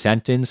King's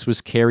sentence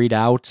was carried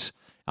out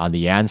on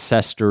the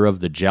ancestor of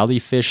the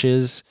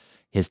jellyfishes,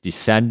 his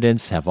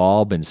descendants have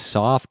all been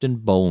soft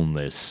and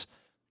boneless,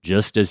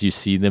 just as you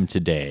see them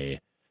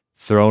today,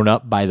 thrown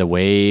up by the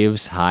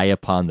waves high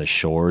upon the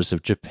shores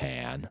of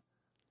Japan.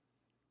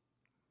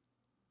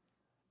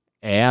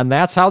 And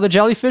that's how the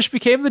jellyfish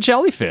became the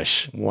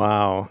jellyfish.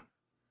 Wow.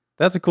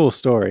 That's a cool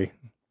story.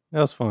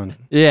 That was fun.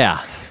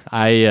 Yeah,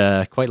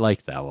 I quite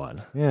like that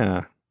one.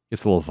 Yeah.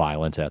 It's a little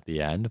violent at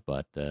the end,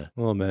 but... a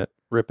little bit.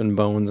 Ripping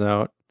bones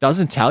out.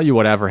 Doesn't tell you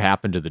whatever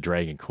happened to the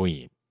Dragon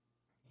Queen.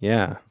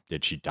 Yeah.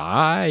 Did she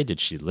die? Did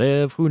she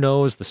live? Who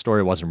knows? The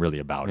story wasn't really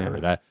about her.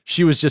 That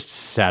she was just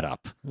set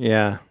up.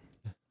 Yeah.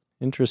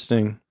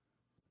 Interesting.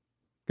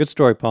 Good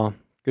story, Paul.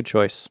 Good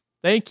choice.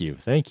 Thank you.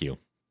 Thank you.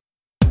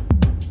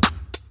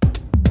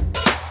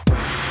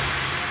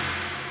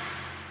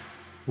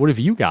 What have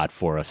you got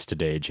for us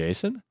today,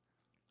 Jason?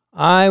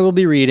 I will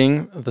be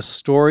reading the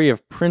story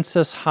of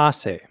Princess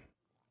Hase.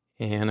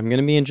 And I'm going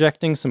to be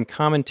injecting some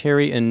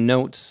commentary and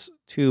notes,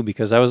 too,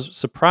 because I was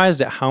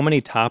surprised at how many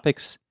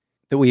topics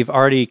that we've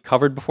already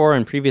covered before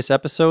in previous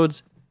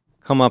episodes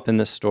come up in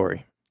this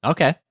story.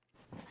 Okay.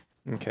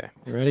 Okay.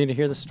 You ready to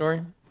hear the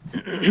story?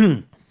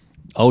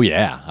 Oh,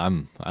 yeah.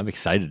 I'm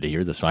excited to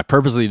hear this one. I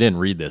purposely didn't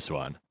read this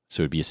one,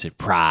 so it'd be a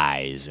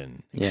surprise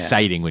and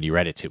exciting when you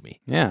read it to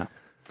me. Yeah.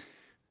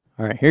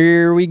 All right,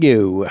 here we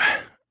go.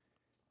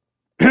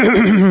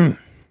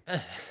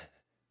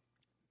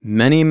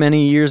 Many,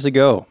 many years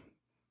ago,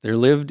 there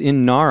lived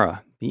in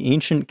Nara, the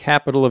ancient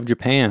capital of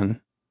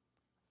Japan.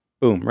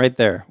 Boom, right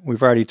there.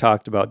 We've already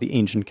talked about the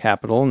ancient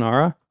capital,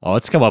 Nara. Oh,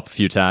 it's come up a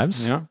few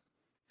times. Yeah.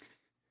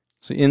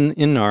 So in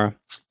Nara,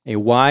 a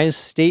wise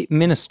state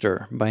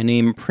minister by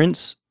name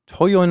Prince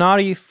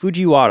Toyonari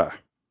Fujiwara.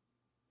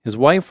 His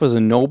wife was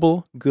a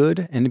noble,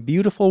 good, and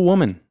beautiful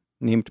woman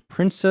named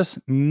Princess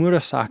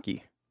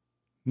Murasaki.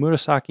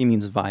 Murasaki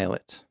means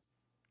violet.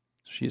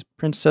 She's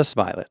Princess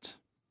Violet.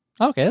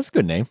 Okay, that's a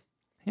good name.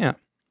 Yeah.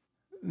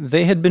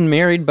 They had been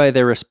married by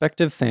their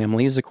respective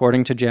families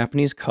according to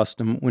Japanese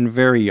custom when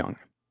very young,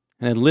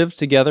 and had lived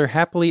together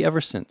happily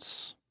ever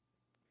since.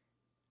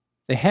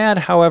 They had,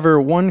 however,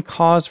 one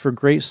cause for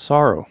great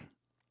sorrow,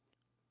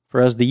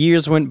 for as the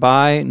years went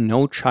by,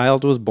 no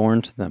child was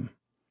born to them.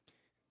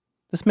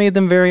 This made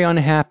them very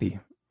unhappy,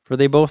 for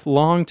they both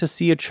longed to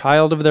see a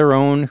child of their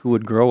own who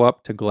would grow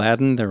up to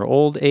gladden their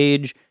old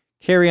age,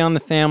 carry on the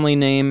family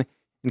name,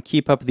 and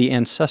keep up the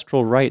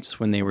ancestral rites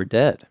when they were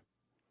dead.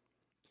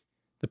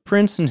 The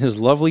prince and his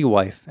lovely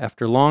wife,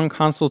 after long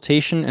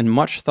consultation and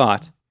much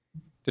thought,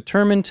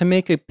 determined to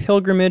make a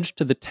pilgrimage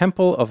to the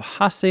temple of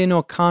Hase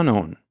no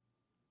Kanon,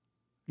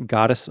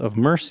 goddess of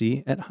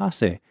mercy at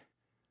Hase.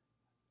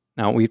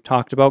 Now, we've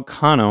talked about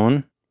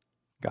Kanon,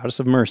 goddess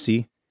of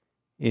mercy,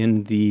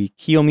 in the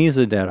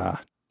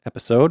Kiyomizu-dera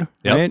episode,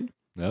 right?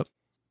 Yep.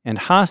 And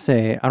Hase,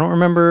 I don't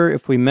remember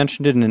if we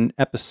mentioned it in an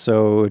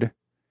episode,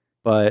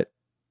 but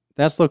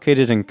that's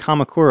located in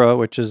Kamakura,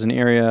 which is an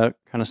area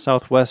kind of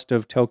southwest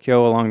of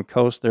Tokyo along the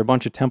coast. There are a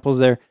bunch of temples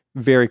there.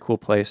 Very cool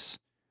place.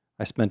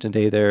 I spent a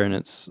day there, and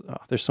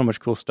there's so much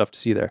cool stuff to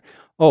see there.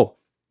 Oh,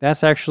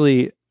 that's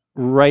actually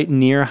right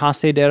near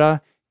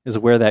Hase-dera is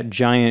where that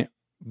giant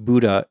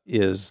Buddha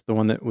is, the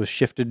one that was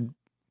shifted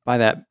by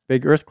that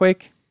big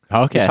earthquake.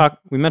 Okay.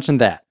 We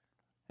mentioned that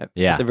at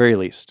the very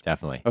least.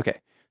 Definitely. Okay.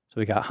 So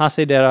we got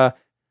Hase-dera,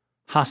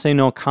 Hase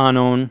no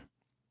Kanon,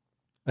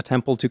 a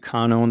temple to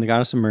Kanon, the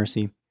goddess of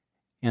mercy.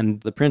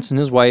 And the prince and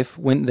his wife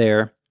went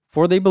there,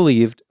 for they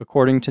believed,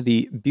 according to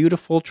the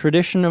beautiful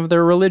tradition of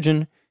their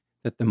religion,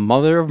 that the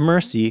Mother of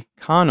Mercy,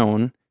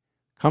 Kanon,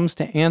 comes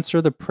to answer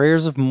the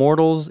prayers of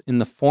mortals in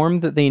the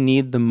form that they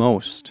need the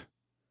most.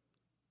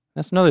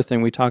 That's another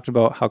thing. We talked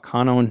about how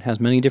Kanon has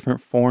many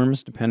different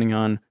forms depending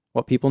on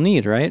what people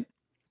need, right?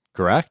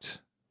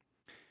 Correct.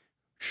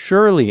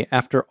 Surely,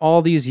 after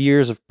all these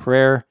years of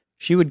prayer,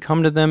 she would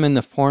come to them in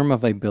the form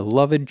of a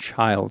beloved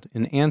child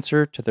in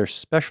answer to their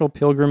special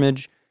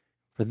pilgrimage,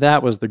 for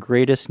that was the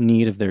greatest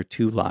need of their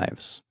two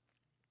lives.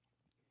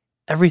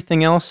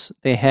 Everything else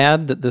they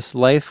had that this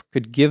life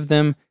could give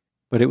them,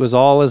 but it was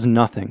all as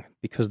nothing,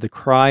 because the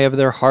cry of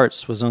their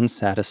hearts was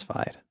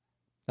unsatisfied.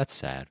 That's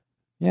sad.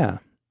 Yeah.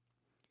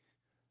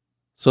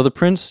 So the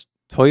prince,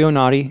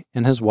 Toyonari,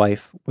 and his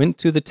wife went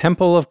to the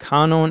temple of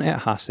Kanon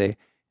at Hase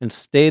and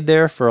stayed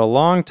there for a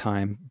long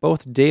time,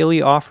 both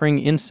daily offering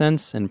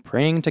incense and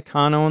praying to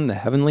Kanon, the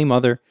Heavenly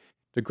Mother,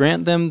 to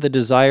grant them the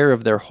desire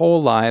of their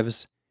whole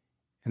lives,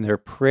 and their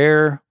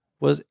prayer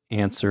was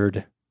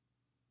answered.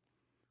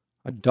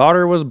 A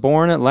daughter was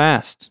born at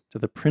last to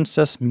the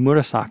Princess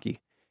Murasaki,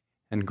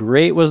 and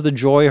great was the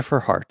joy of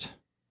her heart.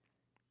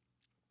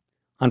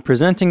 On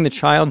presenting the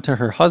child to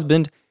her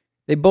husband,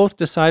 they both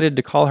decided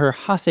to call her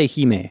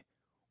Hasehime,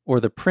 or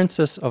the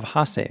Princess of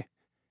Hase,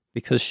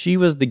 because she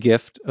was the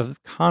gift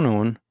of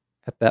Kanon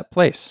at that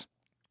place.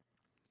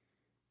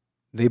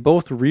 They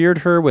both reared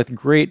her with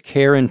great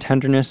care and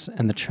tenderness,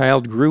 and the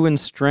child grew in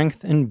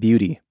strength and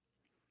beauty.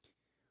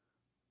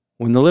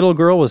 When the little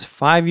girl was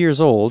 5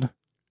 years old,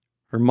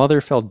 her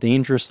mother fell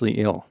dangerously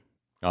ill.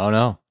 Oh,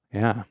 no.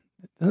 Yeah.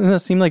 Doesn't that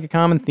seem like a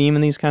common theme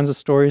in these kinds of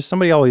stories?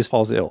 Somebody always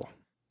falls ill.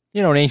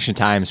 You know, in ancient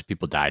times,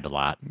 people died a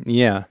lot.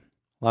 Yeah.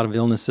 A lot of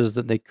illnesses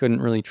that they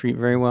couldn't really treat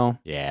very well.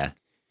 Yeah.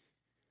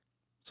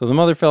 So the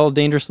mother fell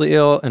dangerously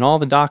ill, and all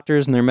the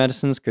doctors and their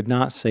medicines could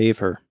not save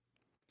her.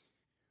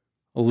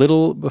 A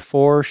little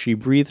before she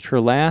breathed her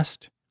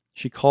last,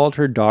 she called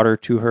her daughter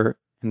to her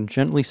and,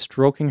 gently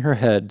stroking her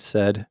head,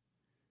 said,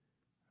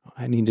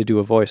 I need to do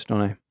a voice,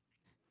 don't I?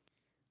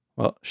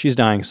 Well, she's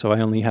dying, so I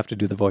only have to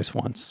do the voice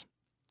once.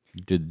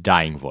 The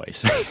dying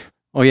voice.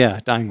 Oh, yeah,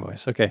 dying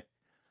voice. Okay.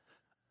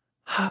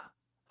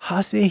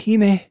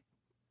 Hasehime,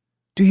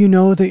 do you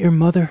know that your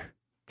mother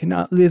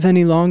cannot live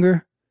any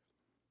longer?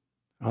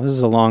 Oh, this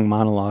is a long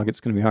monologue. It's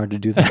going to be hard to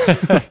do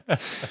that.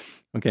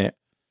 Okay.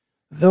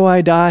 Though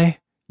I die,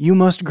 you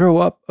must grow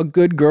up a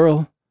good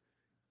girl.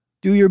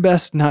 Do your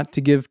best not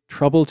to give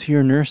trouble to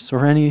your nurse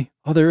or any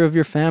other of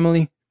your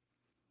family.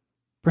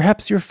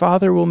 Perhaps your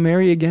father will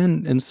marry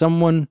again and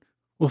someone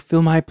will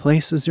fill my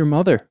place as your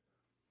mother.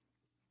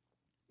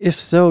 If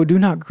so, do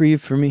not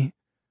grieve for me,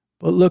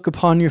 but look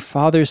upon your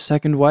father's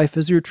second wife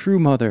as your true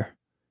mother,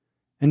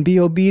 and be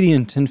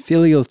obedient and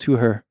filial to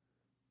her,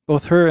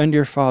 both her and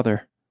your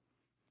father.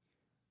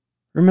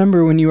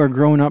 Remember when you are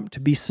grown up to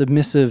be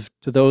submissive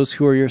to those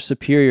who are your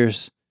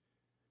superiors,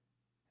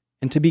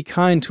 and to be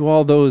kind to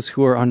all those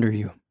who are under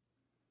you.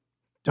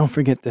 Don't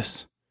forget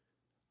this.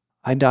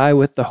 I die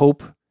with the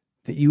hope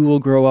that you will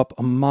grow up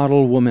a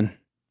model woman.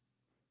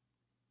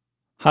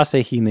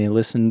 Hasehime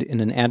listened in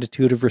an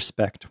attitude of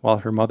respect while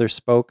her mother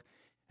spoke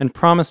and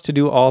promised to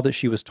do all that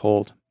she was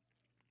told.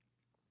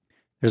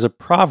 There's a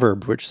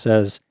proverb which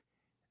says,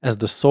 as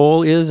the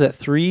soul is at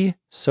 3,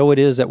 so it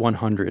is at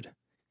 100.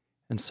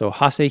 And so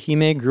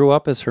Hasehime grew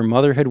up as her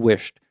mother had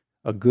wished,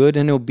 a good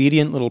and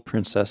obedient little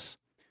princess,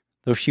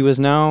 though she was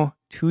now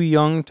too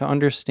young to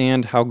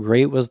understand how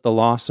great was the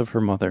loss of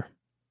her mother.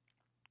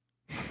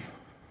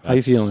 How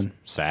you feeling?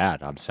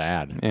 Sad. I'm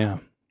sad. Yeah.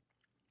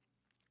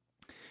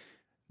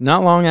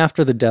 Not long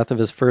after the death of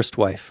his first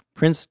wife,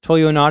 Prince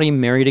Toyonari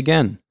married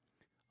again,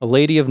 a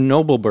lady of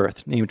noble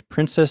birth named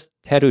Princess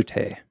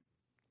Terute.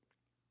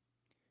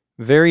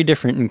 Very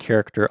different in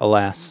character,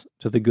 alas,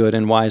 to the good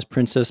and wise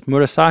Princess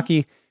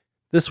Murasaki,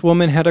 this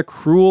woman had a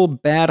cruel,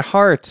 bad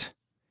heart.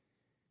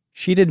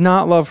 She did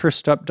not love her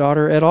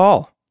stepdaughter at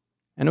all,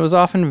 and was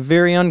often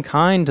very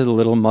unkind to the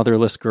little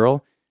motherless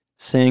girl,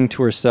 saying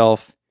to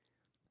herself,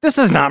 "This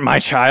is not my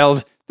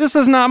child! This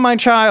is not my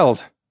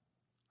child!"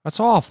 That's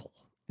awful.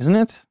 Isn't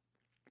it?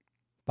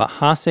 But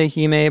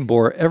Hasehime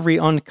bore every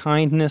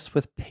unkindness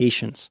with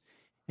patience,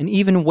 and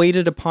even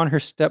waited upon her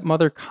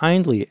stepmother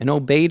kindly and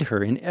obeyed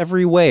her in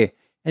every way,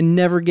 and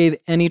never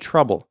gave any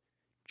trouble,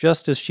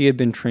 just as she had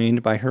been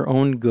trained by her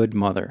own good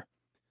mother,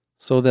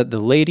 so that the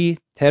lady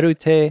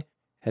Terute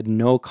had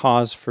no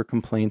cause for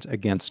complaint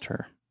against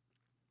her.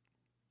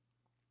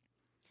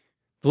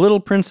 The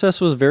little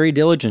princess was very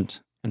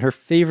diligent, and her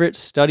favorite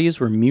studies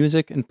were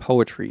music and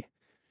poetry.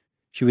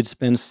 She would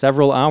spend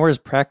several hours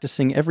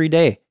practicing every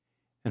day,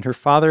 and her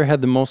father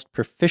had the most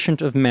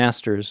proficient of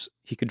masters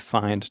he could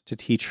find to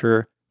teach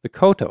her the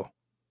koto,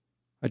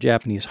 a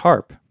Japanese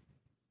harp.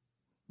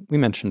 We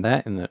mentioned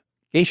that in the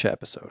geisha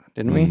episode,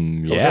 didn't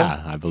we?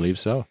 Yeah, I believe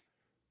so.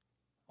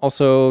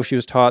 Also, she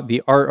was taught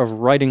the art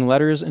of writing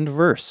letters and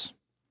verse.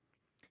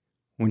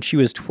 When she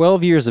was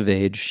 12 years of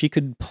age, she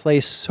could play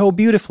so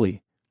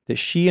beautifully that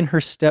she and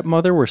her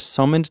stepmother were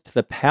summoned to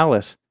the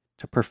palace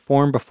to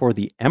perform before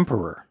the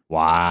emperor.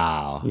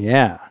 Wow.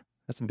 Yeah,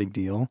 that's a big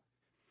deal.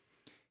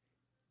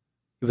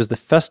 It was the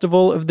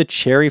festival of the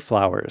cherry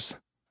flowers.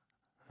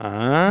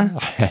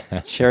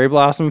 Cherry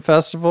Blossom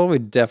Festival? We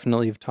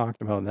definitely have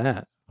talked about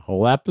that.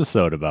 Whole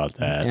episode about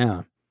that.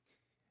 Yeah.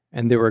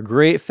 And there were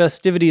great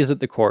festivities at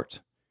the court.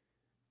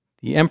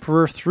 The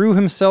emperor threw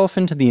himself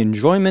into the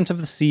enjoyment of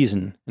the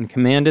season and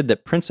commanded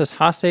that Princess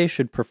Hase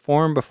should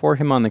perform before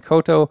him on the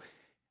koto,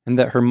 and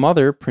that her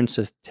mother,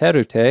 Princess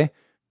Terute,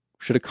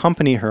 should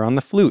accompany her on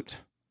the flute.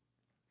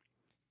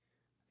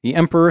 The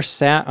emperor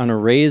sat on a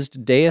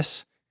raised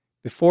dais,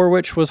 before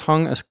which was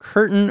hung a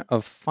curtain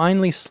of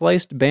finely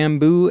sliced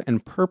bamboo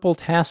and purple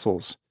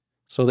tassels,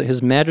 so that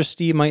his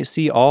majesty might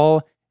see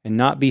all and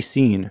not be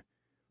seen,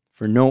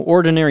 for no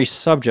ordinary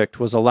subject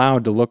was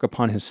allowed to look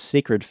upon his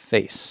sacred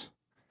face.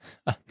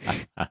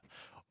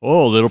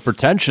 Oh, a little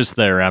pretentious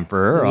there,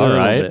 Emperor. All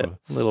right. A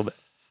little bit.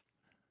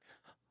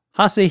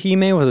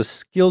 Hasehime was a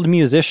skilled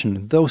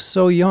musician, though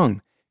so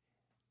young,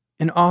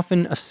 and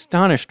often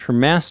astonished her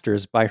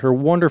masters by her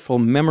wonderful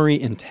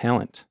memory and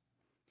talent.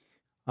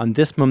 On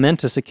this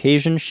momentous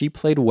occasion, she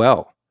played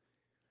well.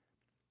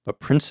 But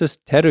Princess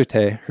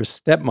Terute, her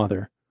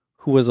stepmother,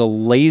 who was a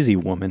lazy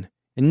woman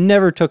and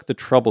never took the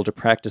trouble to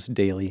practice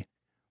daily,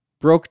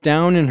 broke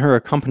down in her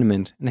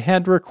accompaniment and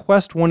had to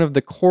request one of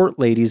the court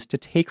ladies to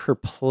take her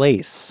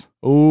place.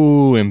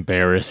 Ooh,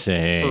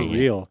 embarrassing. For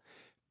real.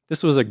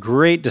 This was a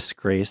great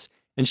disgrace,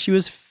 and she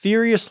was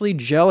furiously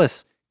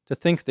jealous to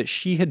think that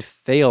she had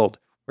failed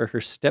where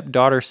her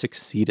stepdaughter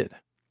succeeded.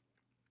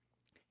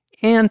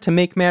 And to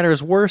make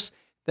matters worse,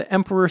 the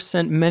emperor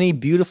sent many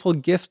beautiful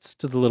gifts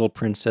to the little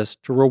princess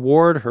to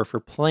reward her for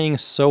playing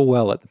so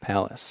well at the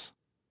palace.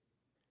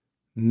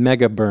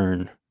 Mega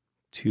burn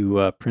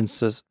to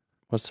Princess,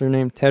 what's her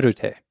name?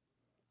 Terute.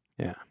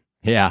 Yeah.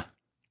 Yeah.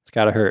 It's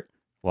gotta hurt.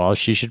 Well,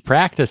 she should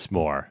practice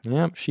more.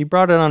 Yeah, she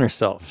brought it on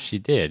herself. She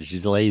did.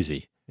 She's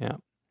lazy. Yeah.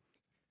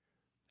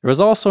 There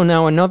was also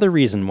now another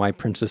reason why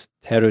Princess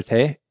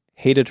Terute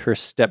hated her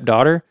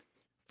stepdaughter,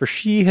 for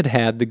she had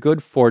had the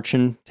good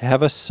fortune to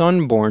have a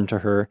son born to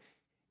her,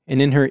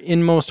 and in her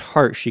inmost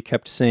heart she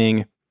kept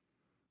saying,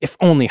 "If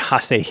only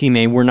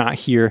Hasehime were not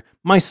here,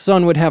 my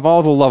son would have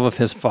all the love of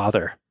his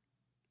father."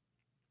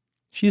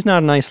 She's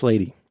not a nice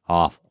lady.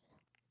 Awful.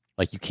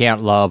 Like you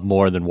can't love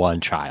more than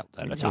one child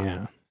at a time.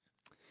 Yeah.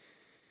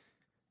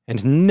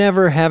 And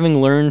never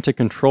having learned to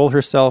control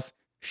herself,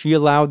 she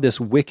allowed this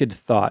wicked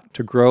thought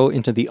to grow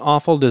into the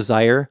awful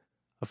desire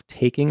of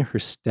taking her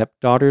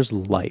stepdaughter's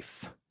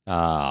life.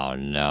 Oh,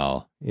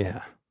 no.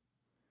 Yeah.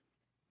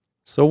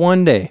 So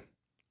one day,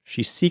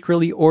 she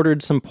secretly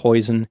ordered some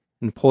poison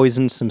and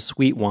poisoned some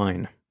sweet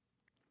wine.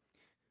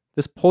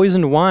 This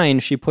poisoned wine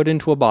she put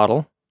into a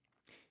bottle.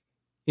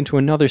 Into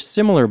another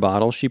similar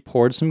bottle, she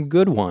poured some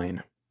good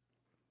wine.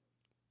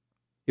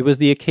 It was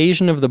the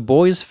occasion of the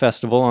Boys'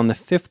 Festival on the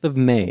 5th of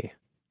May.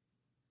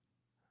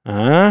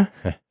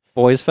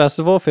 Boys'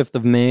 Festival, 5th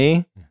of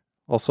May,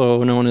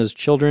 also known as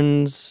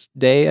Children's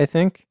Day, I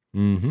think.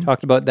 Mm-hmm.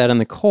 Talked about that in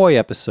the koi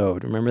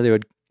episode. Remember, they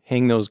would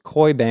hang those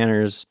koi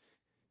banners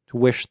to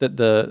wish that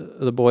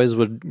the boys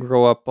would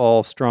grow up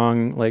all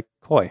strong like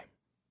koi.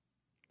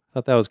 I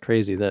thought that was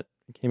crazy that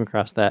I came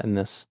across that in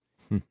this.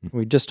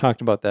 We just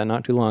talked about that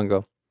not too long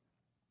ago.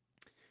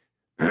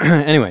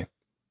 Anyway,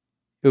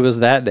 it was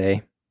that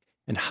day,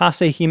 and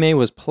Hasehime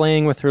was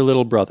playing with her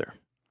little brother.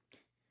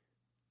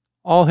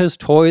 All his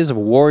toys of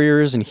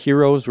warriors and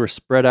heroes were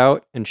spread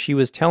out, and she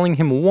was telling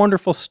him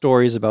wonderful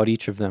stories about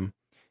each of them.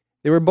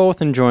 They were both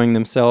enjoying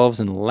themselves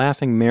and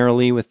laughing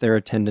merrily with their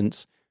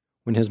attendants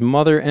when his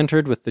mother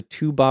entered with the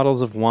 2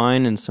 bottles of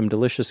wine and some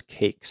delicious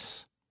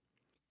cakes.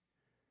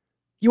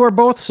 "You are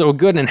both so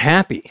good and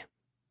happy."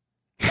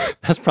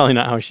 That's probably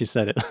not how she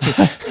said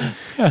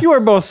it. "You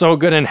are both so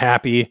good and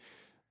happy,"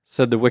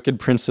 said the wicked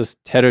Princess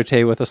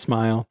Terute with a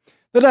smile,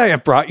 "that I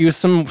have brought you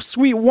some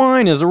sweet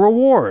wine as a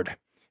reward.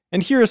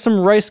 And here are some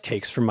rice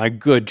cakes for my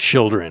good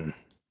children."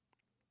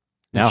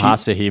 Now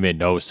Hasehime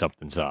knows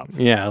something's up.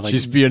 Yeah. Like,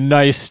 she's being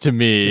nice to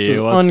me. this is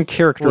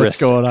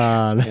uncharacteristic. What's going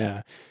on?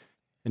 Yeah.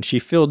 And she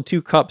filled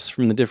 2 cups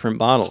from the different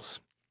bottles.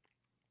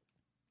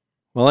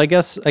 Well, I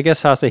guess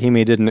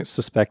Hasehime didn't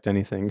suspect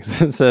anything.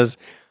 It says,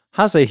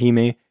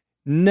 Hasehime,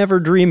 never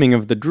dreaming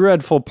of the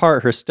dreadful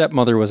part her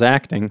stepmother was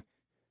acting,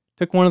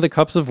 took one of the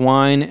cups of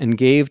wine and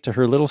gave to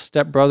her little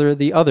stepbrother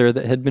the other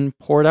that had been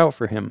poured out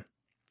for him.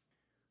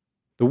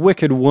 The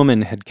wicked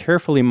woman had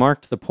carefully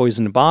marked the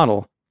poisoned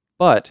bottle,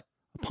 but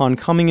upon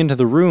coming into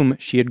the room,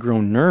 she had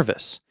grown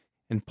nervous,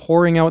 and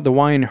pouring out the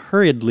wine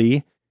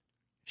hurriedly,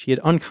 she had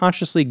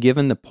unconsciously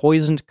given the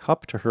poisoned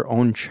cup to her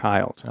own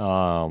child.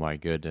 Oh, my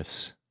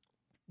goodness.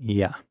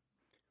 Yeah.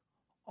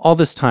 All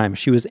this time,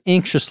 she was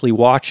anxiously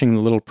watching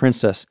the little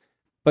princess,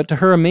 but to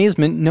her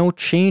amazement, no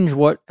change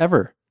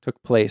whatever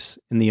took place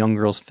in the young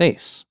girl's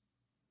face.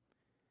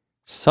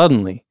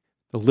 Suddenly,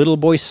 the little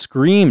boy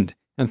screamed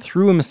and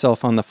threw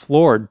himself on the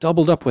floor,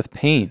 doubled up with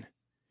pain.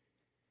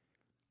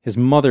 His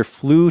mother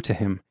flew to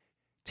him,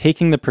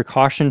 taking the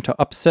precaution to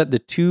upset the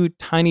 2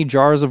 tiny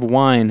jars of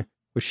wine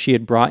which she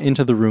had brought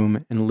into the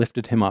room, and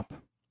lifted him up.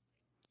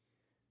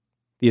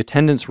 The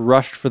attendants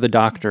rushed for the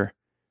doctor,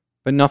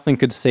 but nothing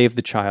could save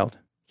the child.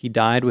 He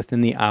died within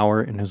the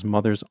hour in his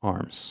mother's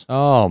arms.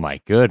 Oh, my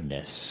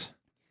goodness.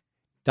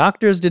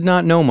 Doctors did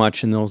not know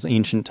much in those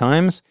ancient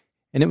times,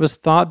 and it was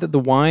thought that the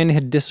wine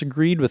had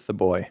disagreed with the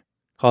boy,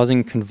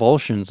 causing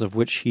convulsions of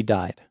which he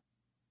died.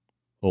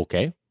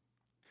 Okay.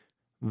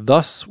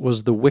 Thus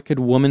was the wicked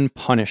woman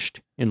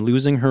punished in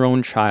losing her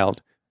own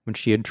child when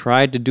she had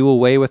tried to do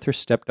away with her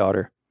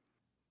stepdaughter.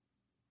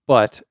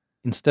 But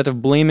instead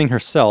of blaming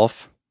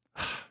herself,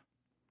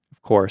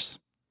 of course,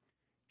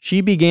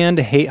 she began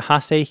to hate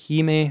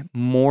Hasehime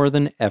more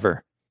than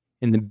ever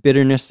in the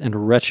bitterness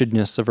and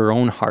wretchedness of her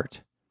own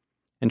heart,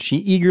 and she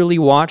eagerly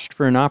watched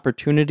for an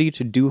opportunity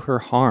to do her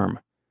harm,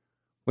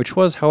 which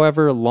was,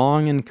 however,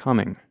 long in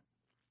coming.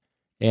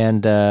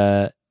 And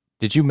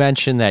did you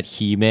mention that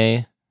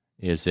hime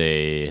is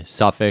a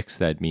suffix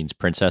that means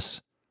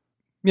princess?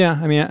 Yeah,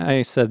 I mean,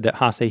 I said that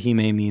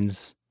Hasehime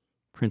means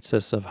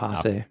princess of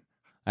Hase. Oh.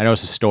 I know the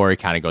story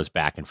kind of goes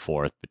back and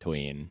forth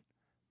between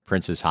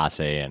Princess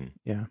Hase and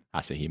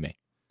Hasehime.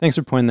 Thanks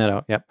for pointing that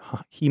out. Yep,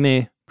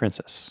 Hime,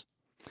 princess.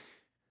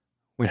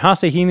 When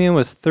Hasehime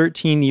was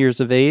 13 years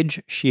of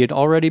age, she had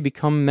already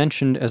become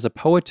mentioned as a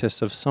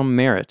poetess of some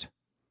merit.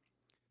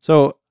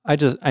 So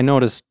I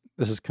noticed,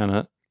 this is kind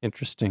of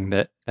interesting,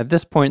 that at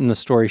this point in the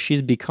story,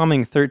 she's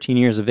becoming 13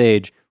 years of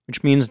age,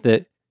 which means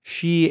that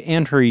she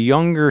and her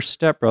younger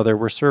stepbrother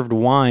were served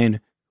wine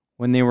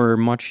when they were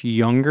much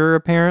younger,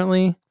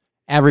 apparently.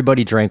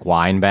 Everybody drank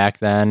wine back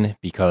then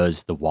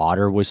because the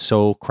water was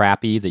so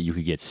crappy that you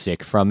could get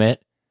sick from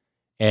it.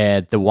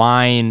 And the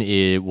wine,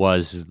 it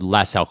was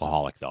less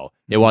alcoholic, though.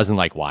 It wasn't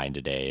like wine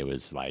today. It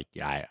was like,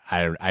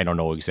 I don't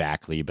know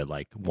exactly, but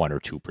like 1 or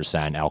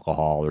 2%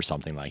 alcohol or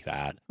something like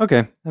that.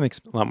 Okay, that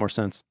makes a lot more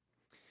sense.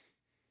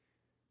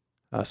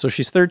 So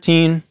she's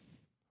 13,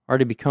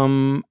 already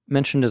become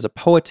mentioned as a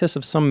poetess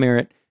of some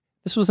merit.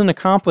 This was an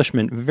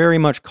accomplishment very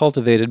much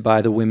cultivated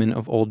by the women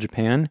of old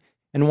Japan,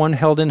 and one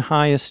held in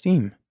high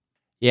esteem.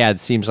 Yeah, it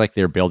seems like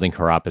they're building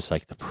her up as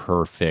like the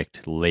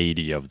perfect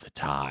lady of the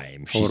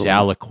time. She's Totally.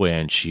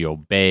 eloquent. She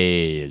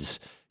obeys.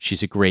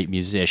 She's a great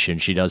musician.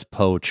 She does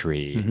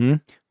poetry. Mm-hmm.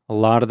 A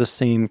lot of the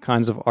same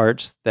kinds of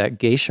arts that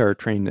geisha are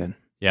trained in.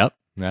 Yep.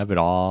 It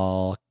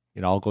all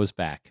goes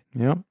back.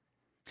 Yep.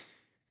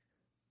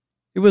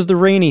 It was the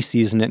rainy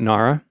season at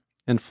Nara,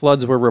 and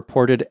floods were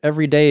reported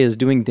every day as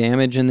doing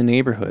damage in the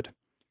neighborhood.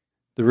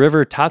 The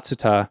river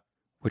Tatsuta,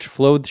 which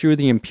flowed through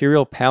the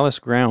imperial palace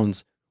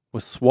grounds,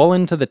 was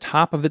swollen to the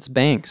top of its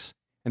banks,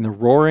 and the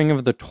roaring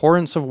of the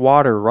torrents of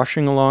water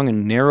rushing along a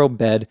narrow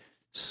bed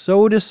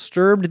so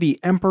disturbed the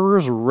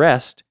emperor's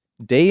rest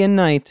day and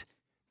night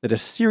that a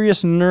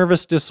serious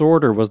nervous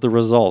disorder was the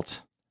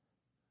result.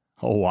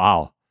 Oh,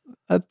 wow.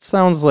 That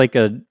sounds like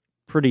a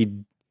pretty,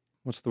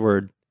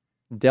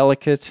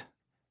 delicate.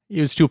 He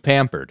was too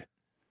pampered.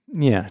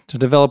 Yeah, to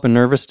develop a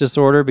nervous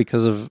disorder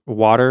because of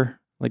water,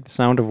 like the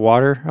sound of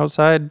water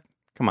outside.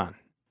 Come on.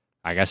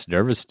 I guess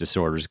nervous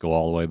disorders go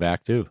all the way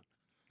back, too.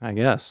 I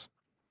guess.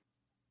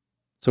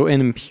 So an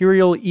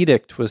imperial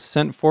edict was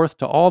sent forth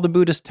to all the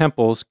Buddhist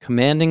temples,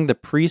 commanding the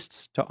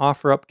priests to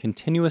offer up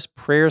continuous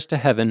prayers to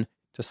heaven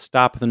to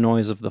stop the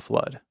noise of the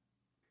flood.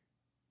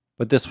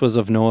 But this was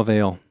of no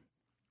avail.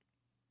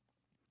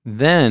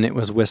 Then it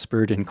was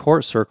whispered in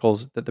court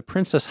circles that the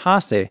Princess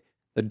Hase,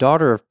 the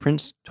daughter of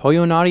Prince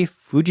Toyonari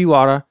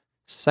Fujiwara,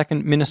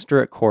 second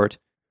minister at court,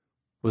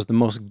 was the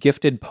most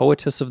gifted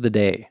poetess of the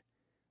day,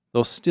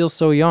 though still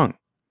so young,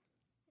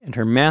 and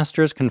her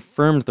masters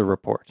confirmed the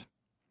report.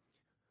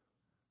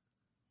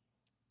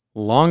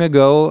 Long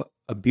ago,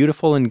 a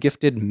beautiful and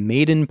gifted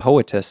maiden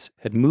poetess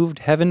had moved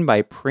heaven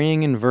by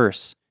praying in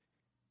verse,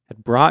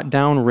 had brought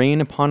down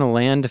rain upon a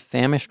land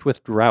famished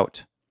with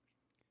drought.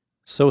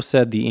 So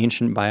said the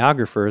ancient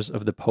biographers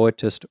of the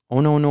poetess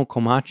Ono no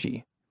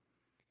Komachi.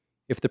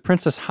 If the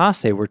Princess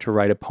Hase were to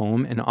write a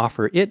poem and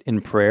offer it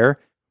in prayer,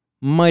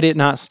 might it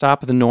not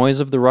stop the noise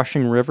of the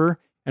rushing river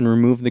and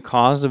remove the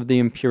cause of the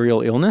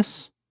imperial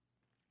illness?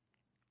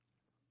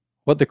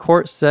 What the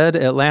court said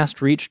at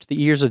last reached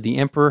the ears of the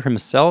emperor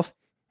himself,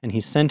 and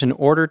he sent an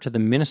order to the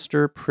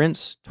minister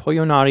Prince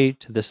Toyonari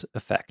to this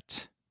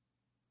effect.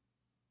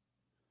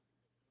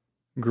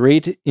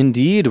 Great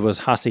indeed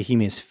was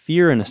Hasehime's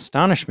fear and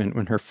astonishment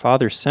when her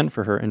father sent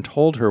for her and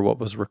told her what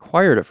was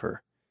required of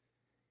her.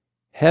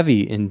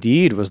 Heavy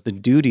indeed was the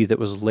duty that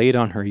was laid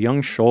on her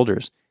young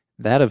shoulders,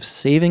 that of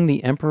saving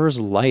the emperor's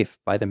life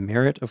by the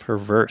merit of her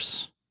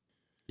verse.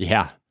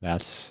 Yeah,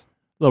 that's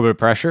a little bit of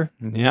pressure.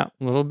 Yeah,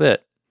 a little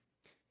bit.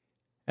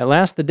 At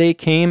last the day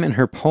came and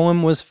her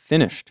poem was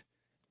finished.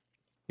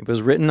 It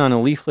was written on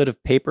a leaflet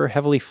of paper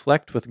heavily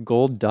flecked with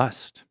gold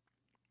dust.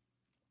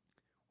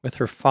 With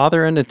her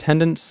father and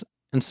attendants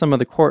and some of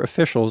the court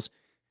officials,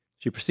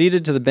 she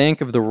proceeded to the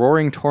bank of the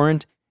roaring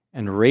torrent,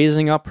 and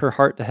raising up her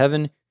heart to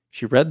heaven,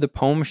 she read the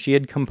poem she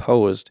had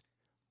composed,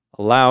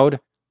 aloud,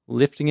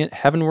 lifting it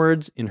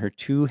heavenwards in her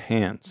two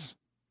hands.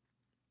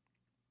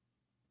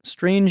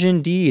 Strange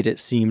indeed it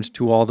seemed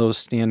to all those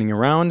standing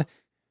around.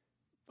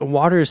 The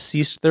waters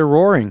ceased their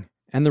roaring,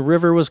 and the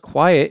river was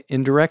quiet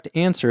in direct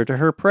answer to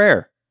her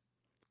prayer.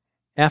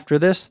 After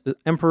this, the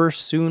emperor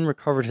soon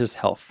recovered his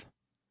health.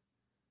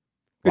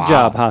 Good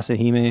job,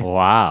 Hasehime.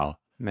 Wow.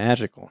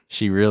 Magical.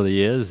 She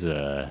really is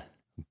a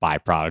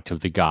byproduct of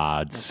the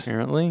gods.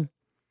 Apparently.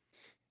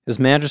 His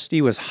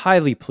Majesty was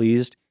highly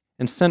pleased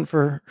and sent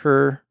for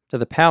her to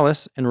the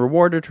palace and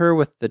rewarded her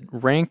with the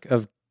rank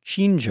of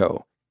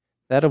Chinjo,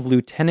 that of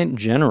Lieutenant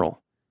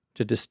General,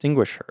 to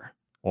distinguish her.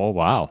 Oh,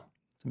 wow.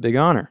 It's a big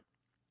honor.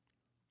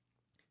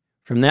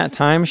 From that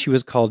time, she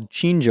was called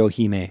Chinjo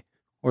Hime,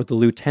 or the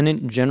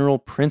Lieutenant General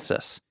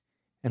Princess,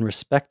 and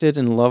respected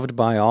and loved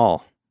by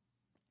all.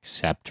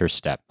 Except her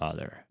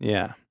stepmother.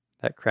 Yeah,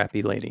 that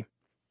crappy lady.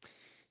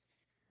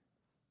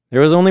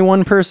 There was only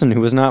one person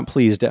who was not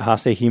pleased at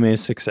Hasehime's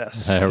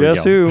success.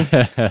 Guess who?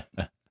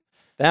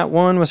 That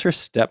one was her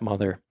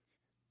stepmother.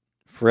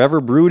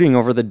 Forever brooding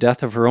over the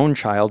death of her own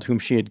child, whom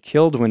she had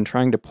killed when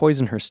trying to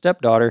poison her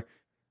stepdaughter,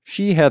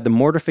 she had the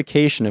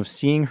mortification of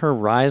seeing her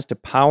rise to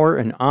power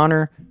and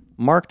honor,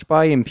 marked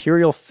by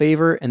imperial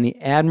favor and the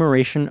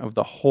admiration of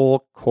the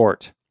whole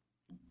court.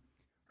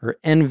 Her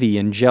envy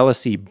and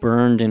jealousy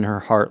burned in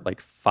her heart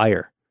like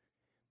fire.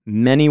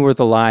 Many were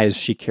the lies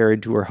she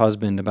carried to her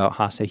husband about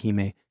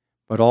Hasehime,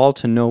 but all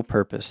to no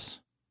purpose.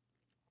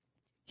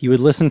 He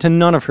would listen to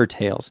none of her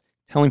tales,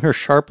 telling her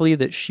sharply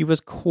that she was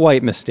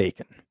quite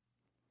mistaken.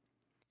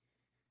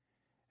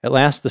 At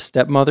last, the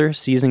stepmother,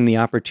 seizing the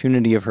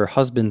opportunity of her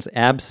husband's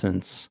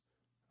absence,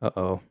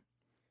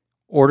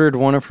 ordered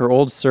one of her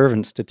old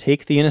servants to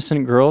take the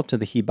innocent girl to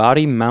the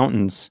Hibari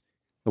Mountains,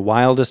 the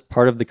wildest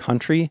part of the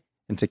country,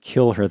 and to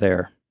kill her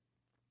there.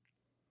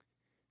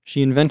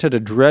 She invented a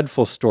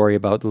dreadful story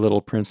about the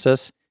little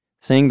princess,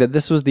 saying that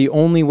this was the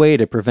only way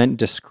to prevent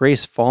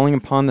disgrace falling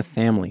upon the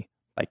family,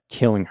 by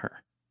killing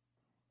her.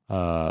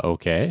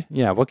 Okay.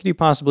 Yeah, what could you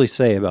possibly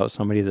say about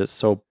somebody that's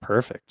so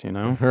perfect, you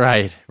know?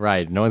 Right.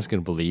 No one's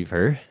going to believe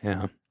her.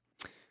 Yeah.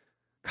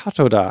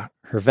 Katoda,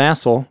 her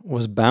vassal,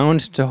 was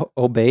bound to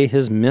obey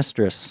his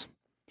mistress.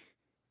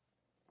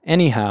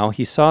 Anyhow,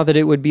 he saw that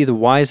it would be the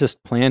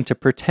wisest plan to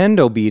pretend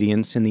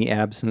obedience in the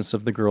absence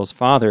of the girl's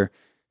father,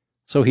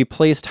 so he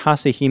placed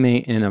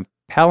Hasehime in a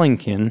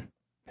palanquin.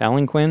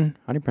 Palanquin?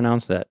 How do you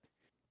pronounce that?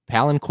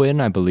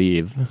 Palanquin, I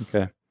believe.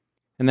 Okay.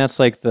 And that's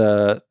like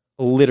the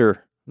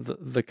litter,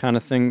 the kind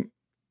of thing.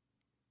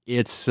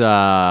 It's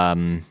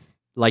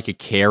like a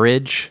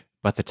carriage,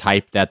 but the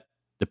type that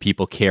the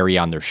people carry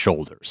on their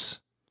shoulders.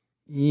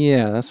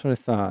 Yeah, that's what I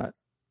thought.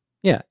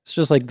 Yeah, it's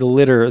just like the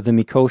litter, the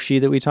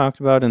mikoshi that we talked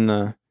about in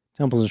the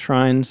temples and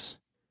shrines.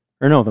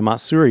 Or no, the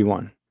Matsuri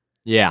one.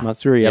 Yeah.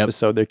 Matsuri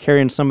episode. They're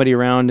carrying somebody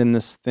around in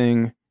this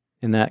thing.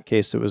 In that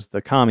case, it was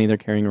the kami they're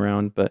carrying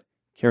around, but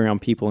carry on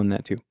people in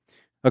that too.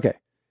 Okay,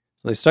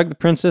 so they stuck the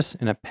princess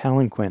in a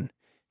palanquin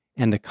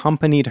and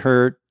accompanied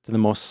her to the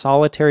most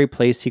solitary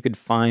place he could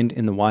find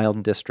in the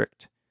wild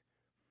district.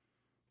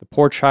 The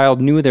poor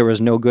child knew there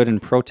was no good in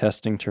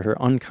protesting to her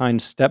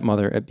unkind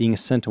stepmother at being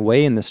sent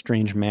away in this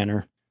strange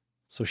manner,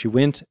 so she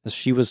went as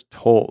she was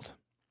told.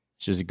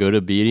 She's a good,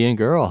 obedient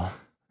girl.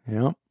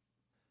 Yeah.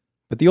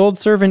 But the old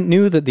servant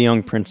knew that the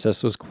young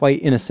princess was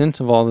quite innocent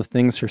of all the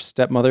things her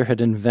stepmother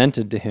had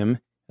invented to him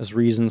as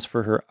reasons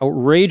for her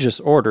outrageous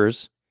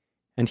orders,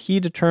 and he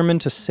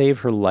determined to save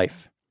her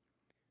life.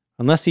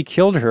 Unless he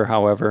killed her,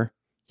 however,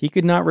 he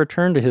could not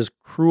return to his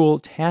cruel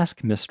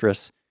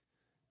taskmistress,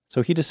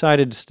 so he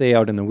decided to stay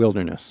out in the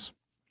wilderness.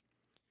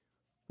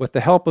 With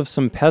the help of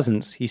some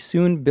peasants, he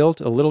soon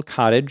built a little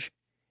cottage,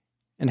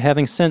 and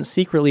having sent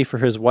secretly for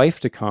his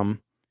wife to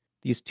come,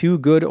 these two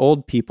good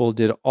old people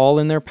did all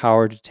in their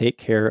power to take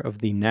care of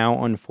the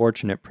now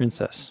unfortunate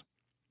princess.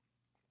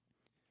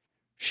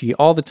 She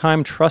all the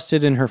time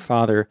trusted in her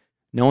father,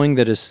 knowing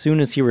that as soon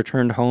as he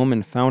returned home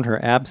and found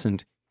her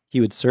absent, he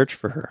would search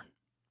for her.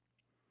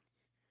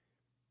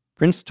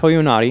 Prince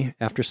Toyonari,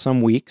 after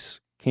some weeks,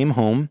 came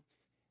home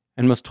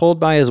and was told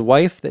by his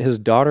wife that his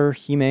daughter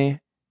Hime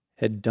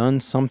had done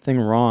something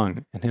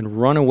wrong and had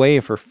run away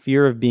for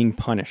fear of being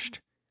punished.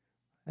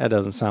 That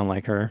doesn't sound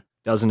like her.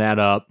 Doesn't add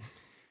up.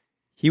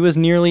 He was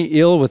nearly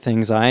ill with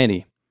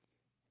anxiety.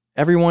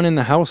 Everyone in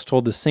the house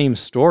told the same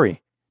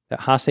story,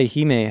 that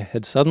Hasehime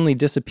had suddenly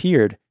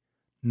disappeared.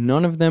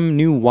 None of them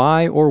knew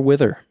why or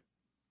whither.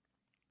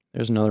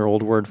 There's another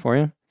old word for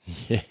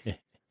you.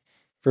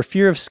 For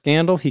fear of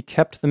scandal, he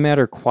kept the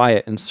matter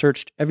quiet and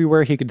searched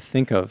everywhere he could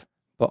think of,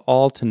 but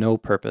all to no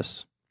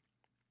purpose.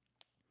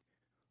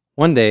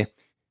 One day,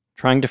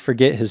 trying to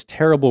forget his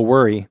terrible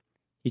worry,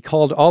 he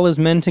called all his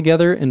men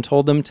together and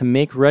told them to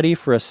make ready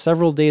for a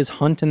several days'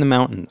 hunt in the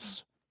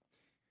mountains.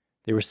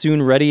 They were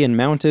soon ready and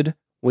mounted,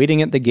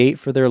 waiting at the gate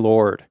for their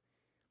lord.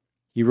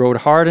 He rode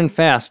hard and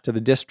fast to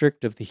the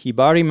district of the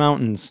Hibari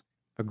Mountains,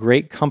 a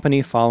great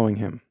company following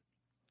him.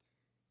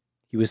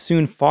 He was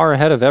soon far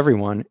ahead of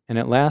everyone, and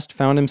at last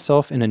found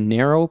himself in a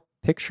narrow,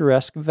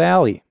 picturesque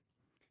valley.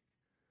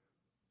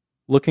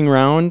 Looking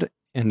round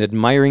and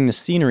admiring the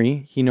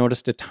scenery, he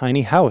noticed a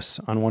tiny house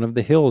on one of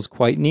the hills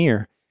quite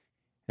near,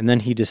 and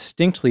then he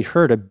distinctly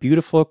heard a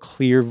beautiful,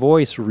 clear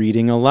voice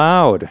reading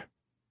aloud.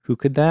 Who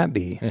could that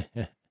be?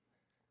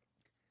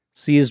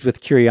 Seized with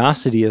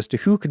curiosity as to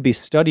who could be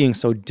studying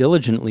so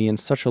diligently in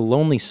such a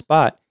lonely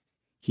spot,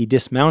 he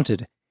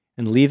dismounted,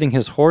 and leaving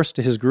his horse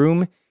to his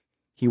groom,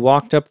 he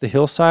walked up the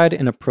hillside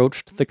and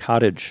approached the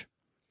cottage.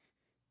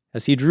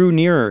 As he drew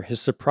nearer,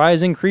 his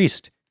surprise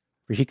increased,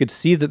 for he could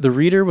see that the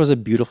reader was a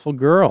beautiful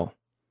girl.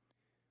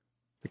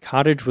 The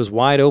cottage was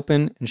wide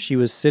open, and she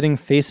was sitting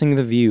facing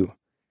the view.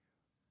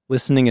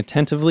 Listening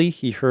attentively,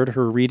 he heard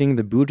her reading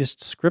the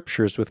Buddhist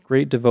scriptures with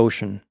great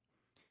devotion.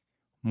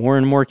 More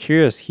and more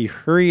curious, he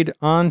hurried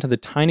on to the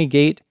tiny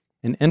gate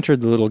and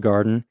entered the little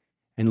garden,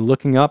 and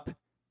looking up,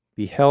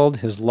 beheld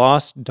his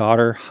lost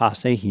daughter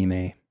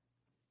Hasehime.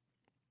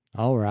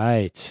 All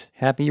right.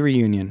 Happy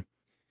reunion.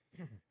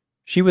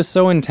 She was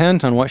so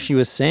intent on what she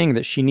was saying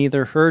that she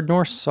neither heard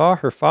nor saw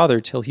her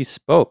father till he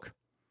spoke.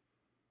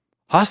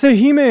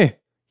 "Hasehime!"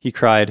 he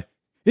cried.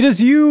 "It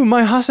is you,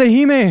 my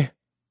Hasehime!"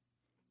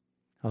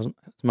 Are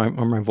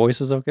my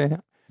voices okay?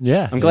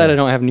 Yeah. I'm glad I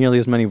don't have nearly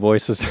as many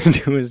voices to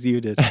do as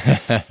you did.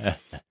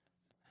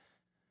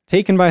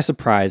 Taken by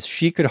surprise,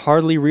 she could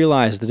hardly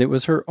realize that it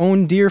was her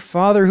own dear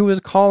father who was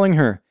calling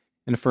her,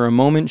 and for a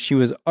moment she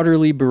was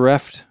utterly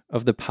bereft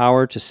of the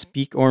power to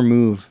speak or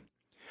move.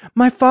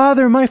 My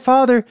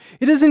father,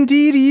 it is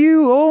indeed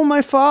you, oh,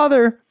 my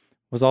father,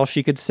 was all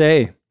she could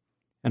say.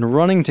 And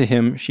running to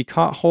him, she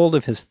caught hold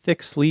of his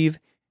thick sleeve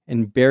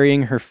and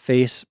burying her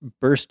face,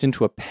 burst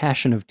into a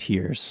passion of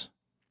tears.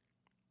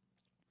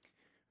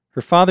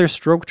 Her father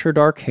stroked her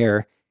dark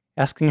hair,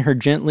 asking her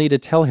gently to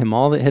tell him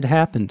all that had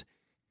happened,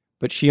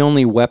 but she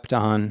only wept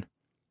on,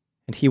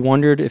 and he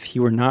wondered if he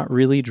were not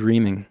really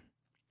dreaming.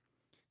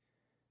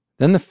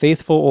 Then the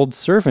faithful old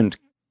servant,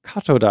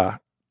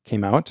 Katoda,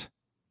 came out,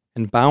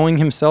 and bowing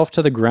himself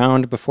to the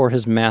ground before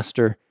his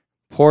master,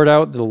 poured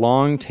out the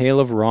long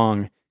tale of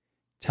wrong,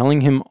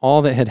 telling him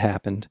all that had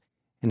happened,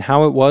 and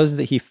how it was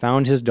that he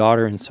found his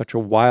daughter in such a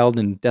wild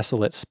and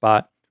desolate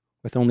spot,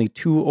 with only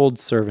 2 old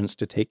servants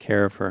to take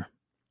care of her.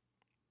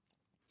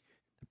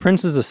 The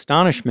prince's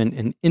astonishment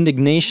and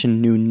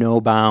indignation knew no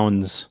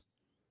bounds.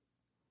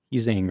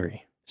 He's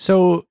angry.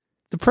 So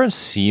the prince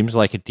seems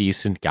like a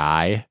decent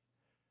guy,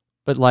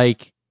 but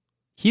like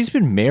he's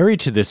been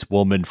married to this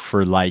woman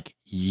for like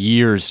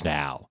years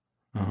now,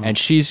 and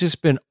she's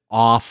just been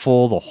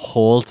awful the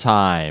whole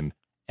time.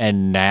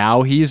 And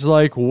now he's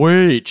like,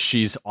 wait,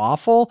 she's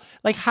awful?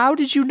 Like, how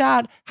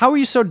are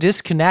you so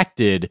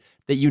disconnected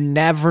that you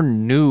never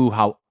knew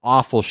how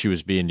awful she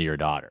was being to your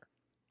daughter?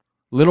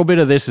 A little bit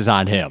of this is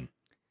on him.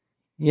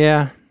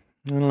 Yeah,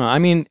 I don't know. I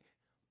mean,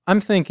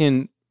 I'm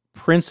thinking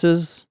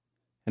princes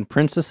and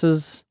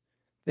princesses,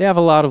 they have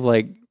a lot of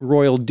like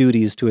royal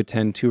duties to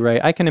attend to,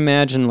 right? I can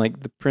imagine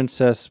like the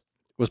princess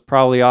was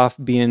probably off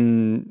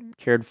being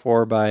cared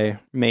for by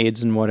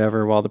maids and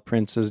whatever while the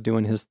prince is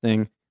doing his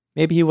thing.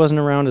 Maybe he wasn't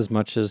around as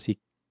much as he,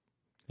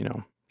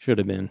 should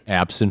have been.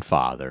 Absent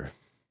father.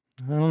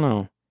 I don't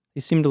know. They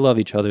seem to love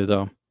each other,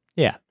 though.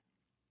 Yeah.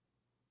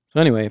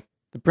 So anyway,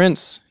 the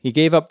prince, he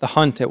gave up the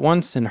hunt at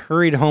once and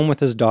hurried home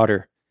with his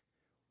daughter.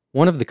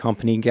 One of the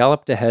company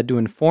galloped ahead to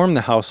inform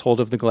the household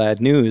of the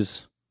glad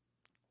news.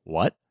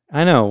 What?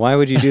 I know. Why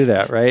would you do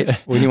that, right?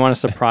 When you want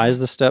to surprise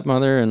the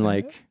stepmother and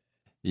like...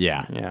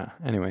 Yeah. Yeah.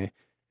 Anyway,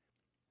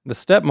 the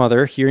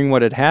stepmother, hearing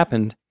what had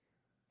happened,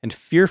 and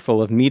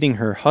fearful of meeting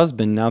her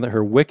husband now that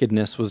her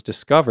wickedness was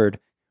discovered,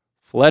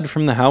 fled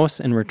from the house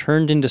and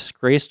returned in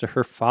disgrace to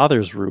her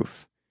father's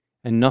roof,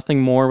 and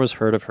nothing more was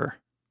heard of her.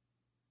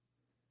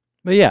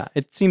 But yeah,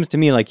 it seems to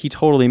me like he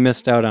totally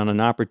missed out on an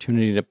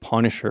opportunity to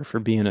punish her for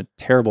being a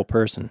terrible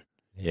person.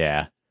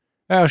 Yeah.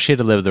 Well, she had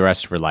to live the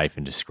rest of her life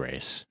in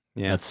disgrace.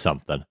 Yeah. That's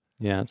something.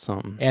 Yeah, it's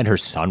something. And her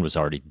son was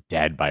already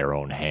dead by her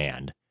own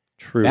hand.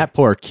 True. That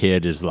poor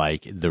kid is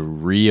like the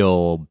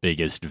real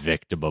biggest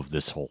victim of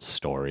this whole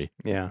story.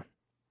 Yeah.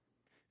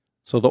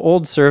 So the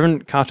old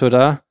servant,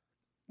 Katoda,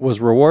 was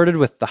rewarded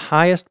with the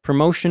highest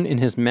promotion in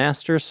his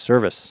master's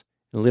service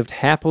and lived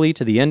happily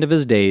to the end of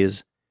his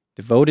days,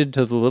 devoted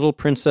to the little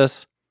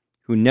princess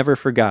who never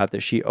forgot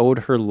that she owed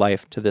her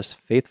life to this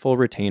faithful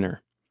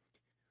retainer.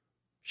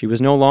 She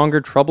was no longer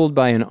troubled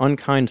by an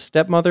unkind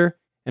stepmother,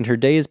 and her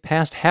days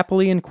passed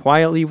happily and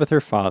quietly with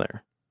her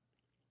father.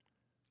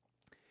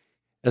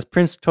 As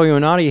Prince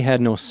Toyonari had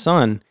no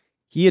son,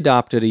 he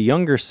adopted a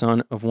younger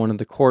son of one of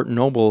the court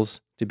nobles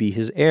to be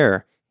his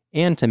heir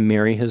and to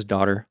marry his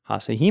daughter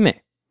Hasehime.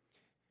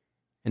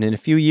 And in a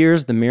few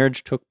years, the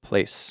marriage took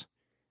place.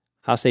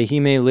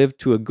 Hasehime lived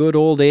to a good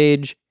old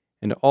age,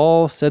 and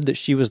all said that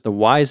she was the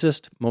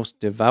wisest, most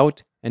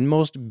devout, and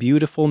most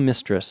beautiful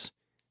mistress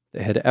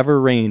that had ever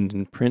reigned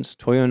in Prince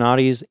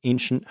Toyonari's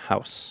ancient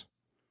house.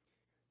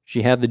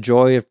 She had the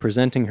joy of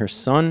presenting her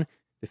son,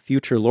 the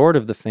future lord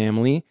of the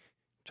family,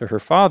 to her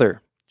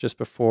father just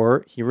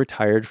before he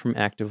retired from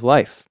active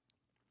life.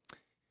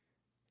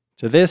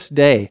 To this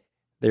day,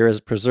 there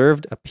is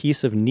preserved a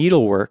piece of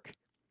needlework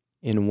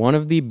in one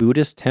of the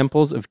Buddhist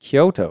temples of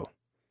Kyoto.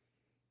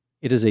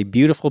 It is a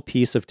beautiful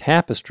piece of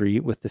tapestry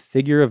with the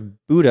figure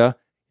of Buddha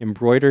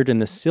embroidered in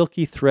the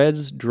silky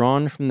threads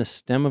drawn from the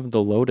stem of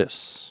the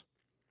lotus.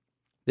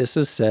 This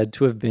is said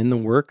to have been the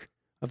work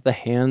of the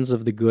hands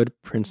of the good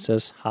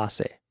Princess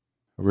Hase.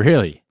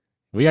 Really?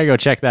 We gotta go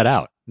check that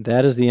out.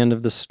 That is the end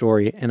of the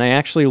story. And I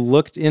actually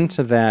looked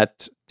into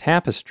that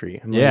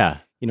tapestry. Yeah.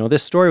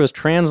 This story was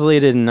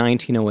translated in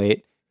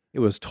 1908. It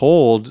was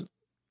told,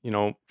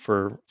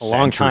 for a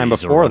long time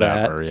Centuries or before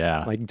whatever, that.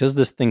 yeah. Like, does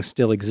this thing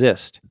still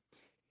exist?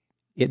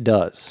 It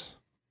does.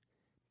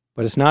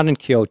 But it's not in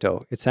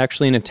Kyoto. It's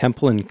actually in a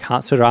temple in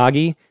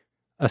Katsuragi,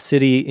 a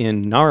city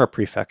in Nara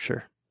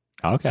Prefecture.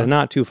 Okay. So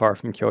not too far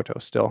from Kyoto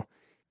still.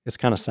 It's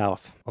kind of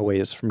south a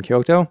ways from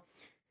Kyoto.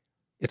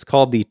 It's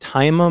called the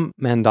Taima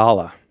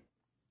Mandala.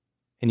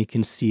 And you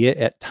can see it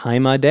at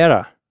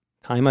Taima-dera,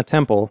 Taima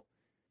Temple.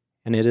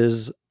 And it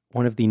is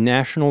one of the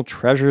national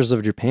treasures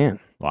of Japan.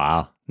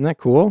 Wow. Isn't that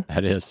cool?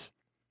 That is.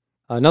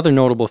 Another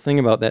notable thing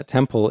about that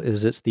temple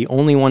is it's the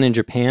only one in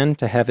Japan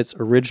to have its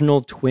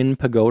original twin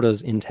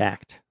pagodas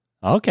intact.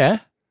 Okay.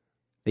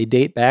 They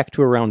date back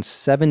to around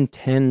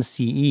 710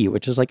 CE,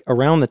 which is like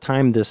around the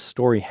time this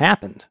story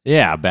happened.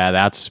 Yeah,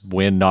 that's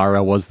when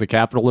Nara was the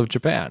capital of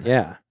Japan.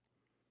 Yeah.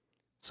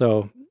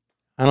 So,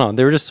 I don't know.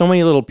 There were just so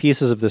many little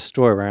pieces of this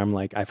story where I'm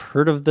like, I've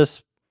heard of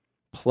this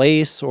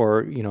place,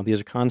 or, these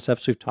are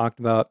concepts we've talked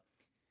about.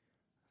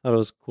 I thought it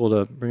was cool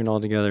to bring it all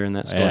together in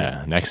that story.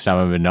 Yeah. Next time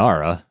I'm in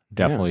Nara,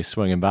 definitely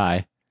swinging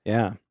by.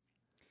 Yeah.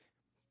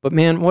 But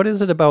man, what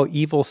is it about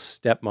evil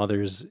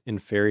stepmothers in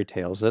fairy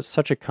tales? That's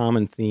such a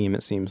common theme,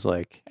 it seems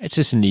like. It's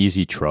just an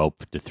easy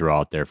trope to throw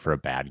out there for a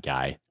bad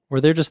guy.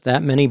 Were there just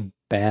that many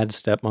bad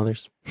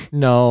stepmothers?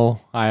 No,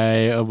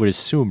 I would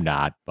assume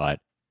not, but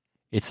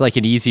it's like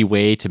an easy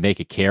way to make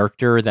a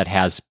character that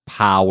has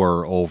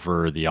power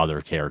over the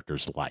other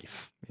character's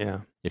life.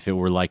 Yeah. If it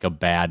were like a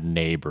bad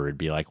neighbor, it'd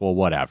be like, well,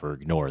 whatever,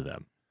 ignore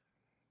them.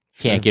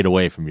 Sure. Can't get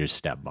away from your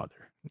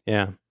stepmother.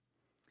 Yeah.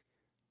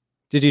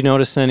 Did you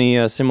notice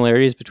any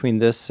similarities between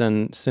this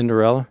and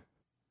Cinderella?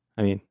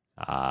 I mean,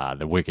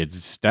 The wicked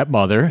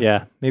stepmother.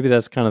 yeah, maybe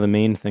that's kind of the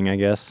main thing, I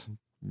guess.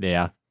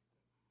 Yeah.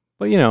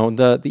 But you know,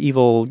 the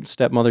evil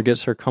stepmother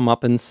gets her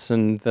comeuppance,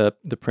 and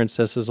the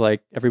princess is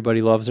like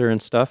everybody loves her and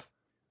stuff.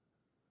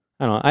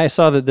 I don't know. I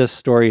saw that this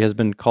story has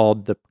been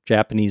called the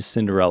Japanese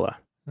Cinderella.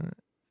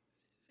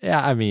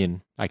 Yeah, I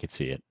mean, I could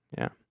see it.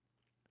 Yeah.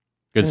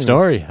 Good Anyway.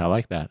 story. I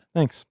like that.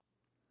 Thanks.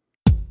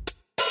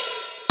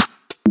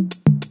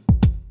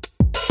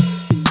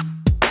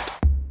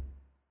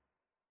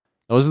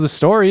 Those are the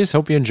stories.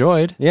 Hope you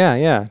enjoyed.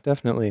 Yeah,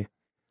 definitely.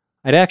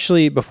 I'd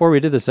actually, before we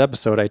did this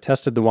episode, I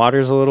tested the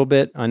waters a little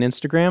bit on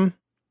Instagram.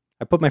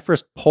 I put my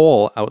first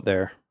poll out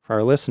there for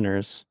our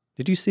listeners.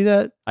 Did you see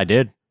that? I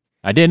did.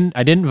 I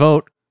didn't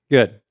vote.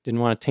 Good. Didn't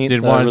want to taint the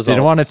results.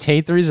 Didn't want to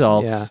taint the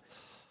results. Yeah.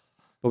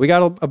 But we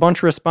got a bunch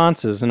of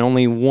responses, and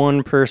only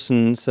one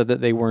person said that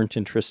they weren't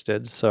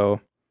interested.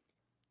 So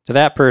to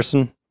that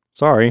person,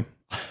 sorry.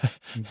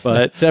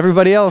 But to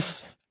everybody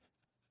else,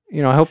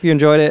 you know, I hope you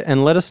enjoyed it,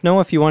 and let us know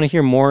if you want to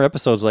hear more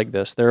episodes like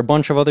this. There are a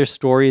bunch of other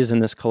stories in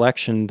this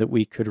collection that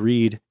we could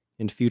read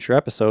in future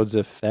episodes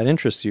if that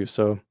interests you.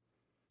 So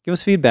give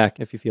us feedback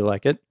if you feel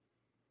like it.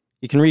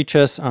 You can reach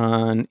us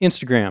on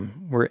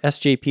Instagram. We're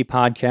SJP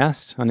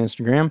Podcast on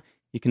Instagram.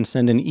 You can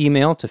send an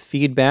email to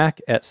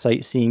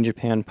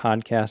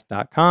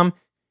feedback@sightseeingjapanpodcast.com.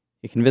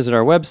 You can visit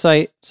our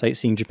website,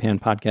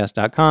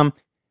 sightseeingjapanpodcast.com.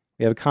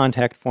 We have a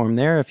contact form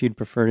there if you'd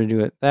prefer to do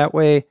it that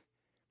way.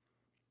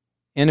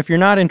 And if you're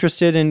not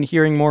interested in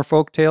hearing more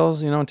folk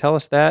tales, you know, tell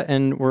us that,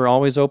 and we're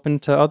always open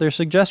to other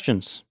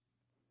suggestions.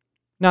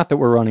 Not that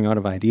we're running out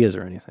of ideas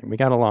or anything. We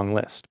got a long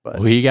list, but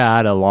We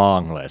got a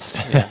long list.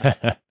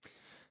 Yeah.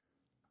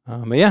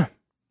 But yeah,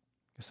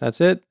 guess that's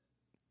it.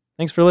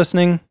 Thanks for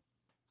listening.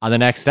 On the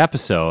next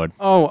episode.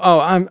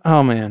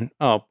 Oh man.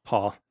 Oh,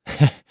 Paul,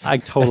 I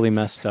totally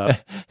messed up.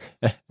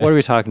 What are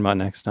we talking about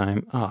next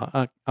time?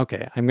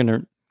 Okay. Oh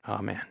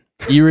man.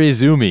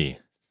 Irezumi,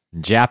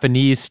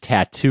 Japanese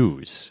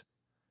tattoos.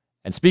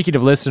 And speaking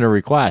of listener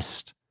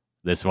request,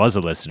 this was a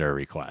listener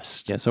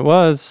request. Yes, it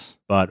was.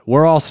 But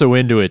we're also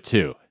into it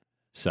too.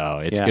 So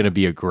it's Yeah. going to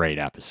be a great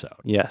episode.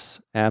 Yes,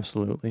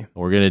 absolutely.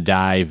 We're going to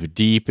dive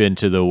deep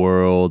into the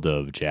world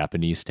of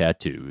Japanese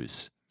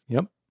tattoos.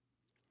 Yep.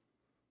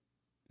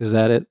 Is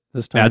that it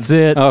this time? That's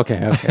it.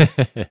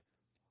 Okay.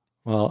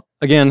 Well,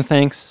 again,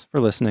 thanks for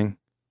listening.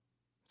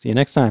 See you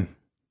next time.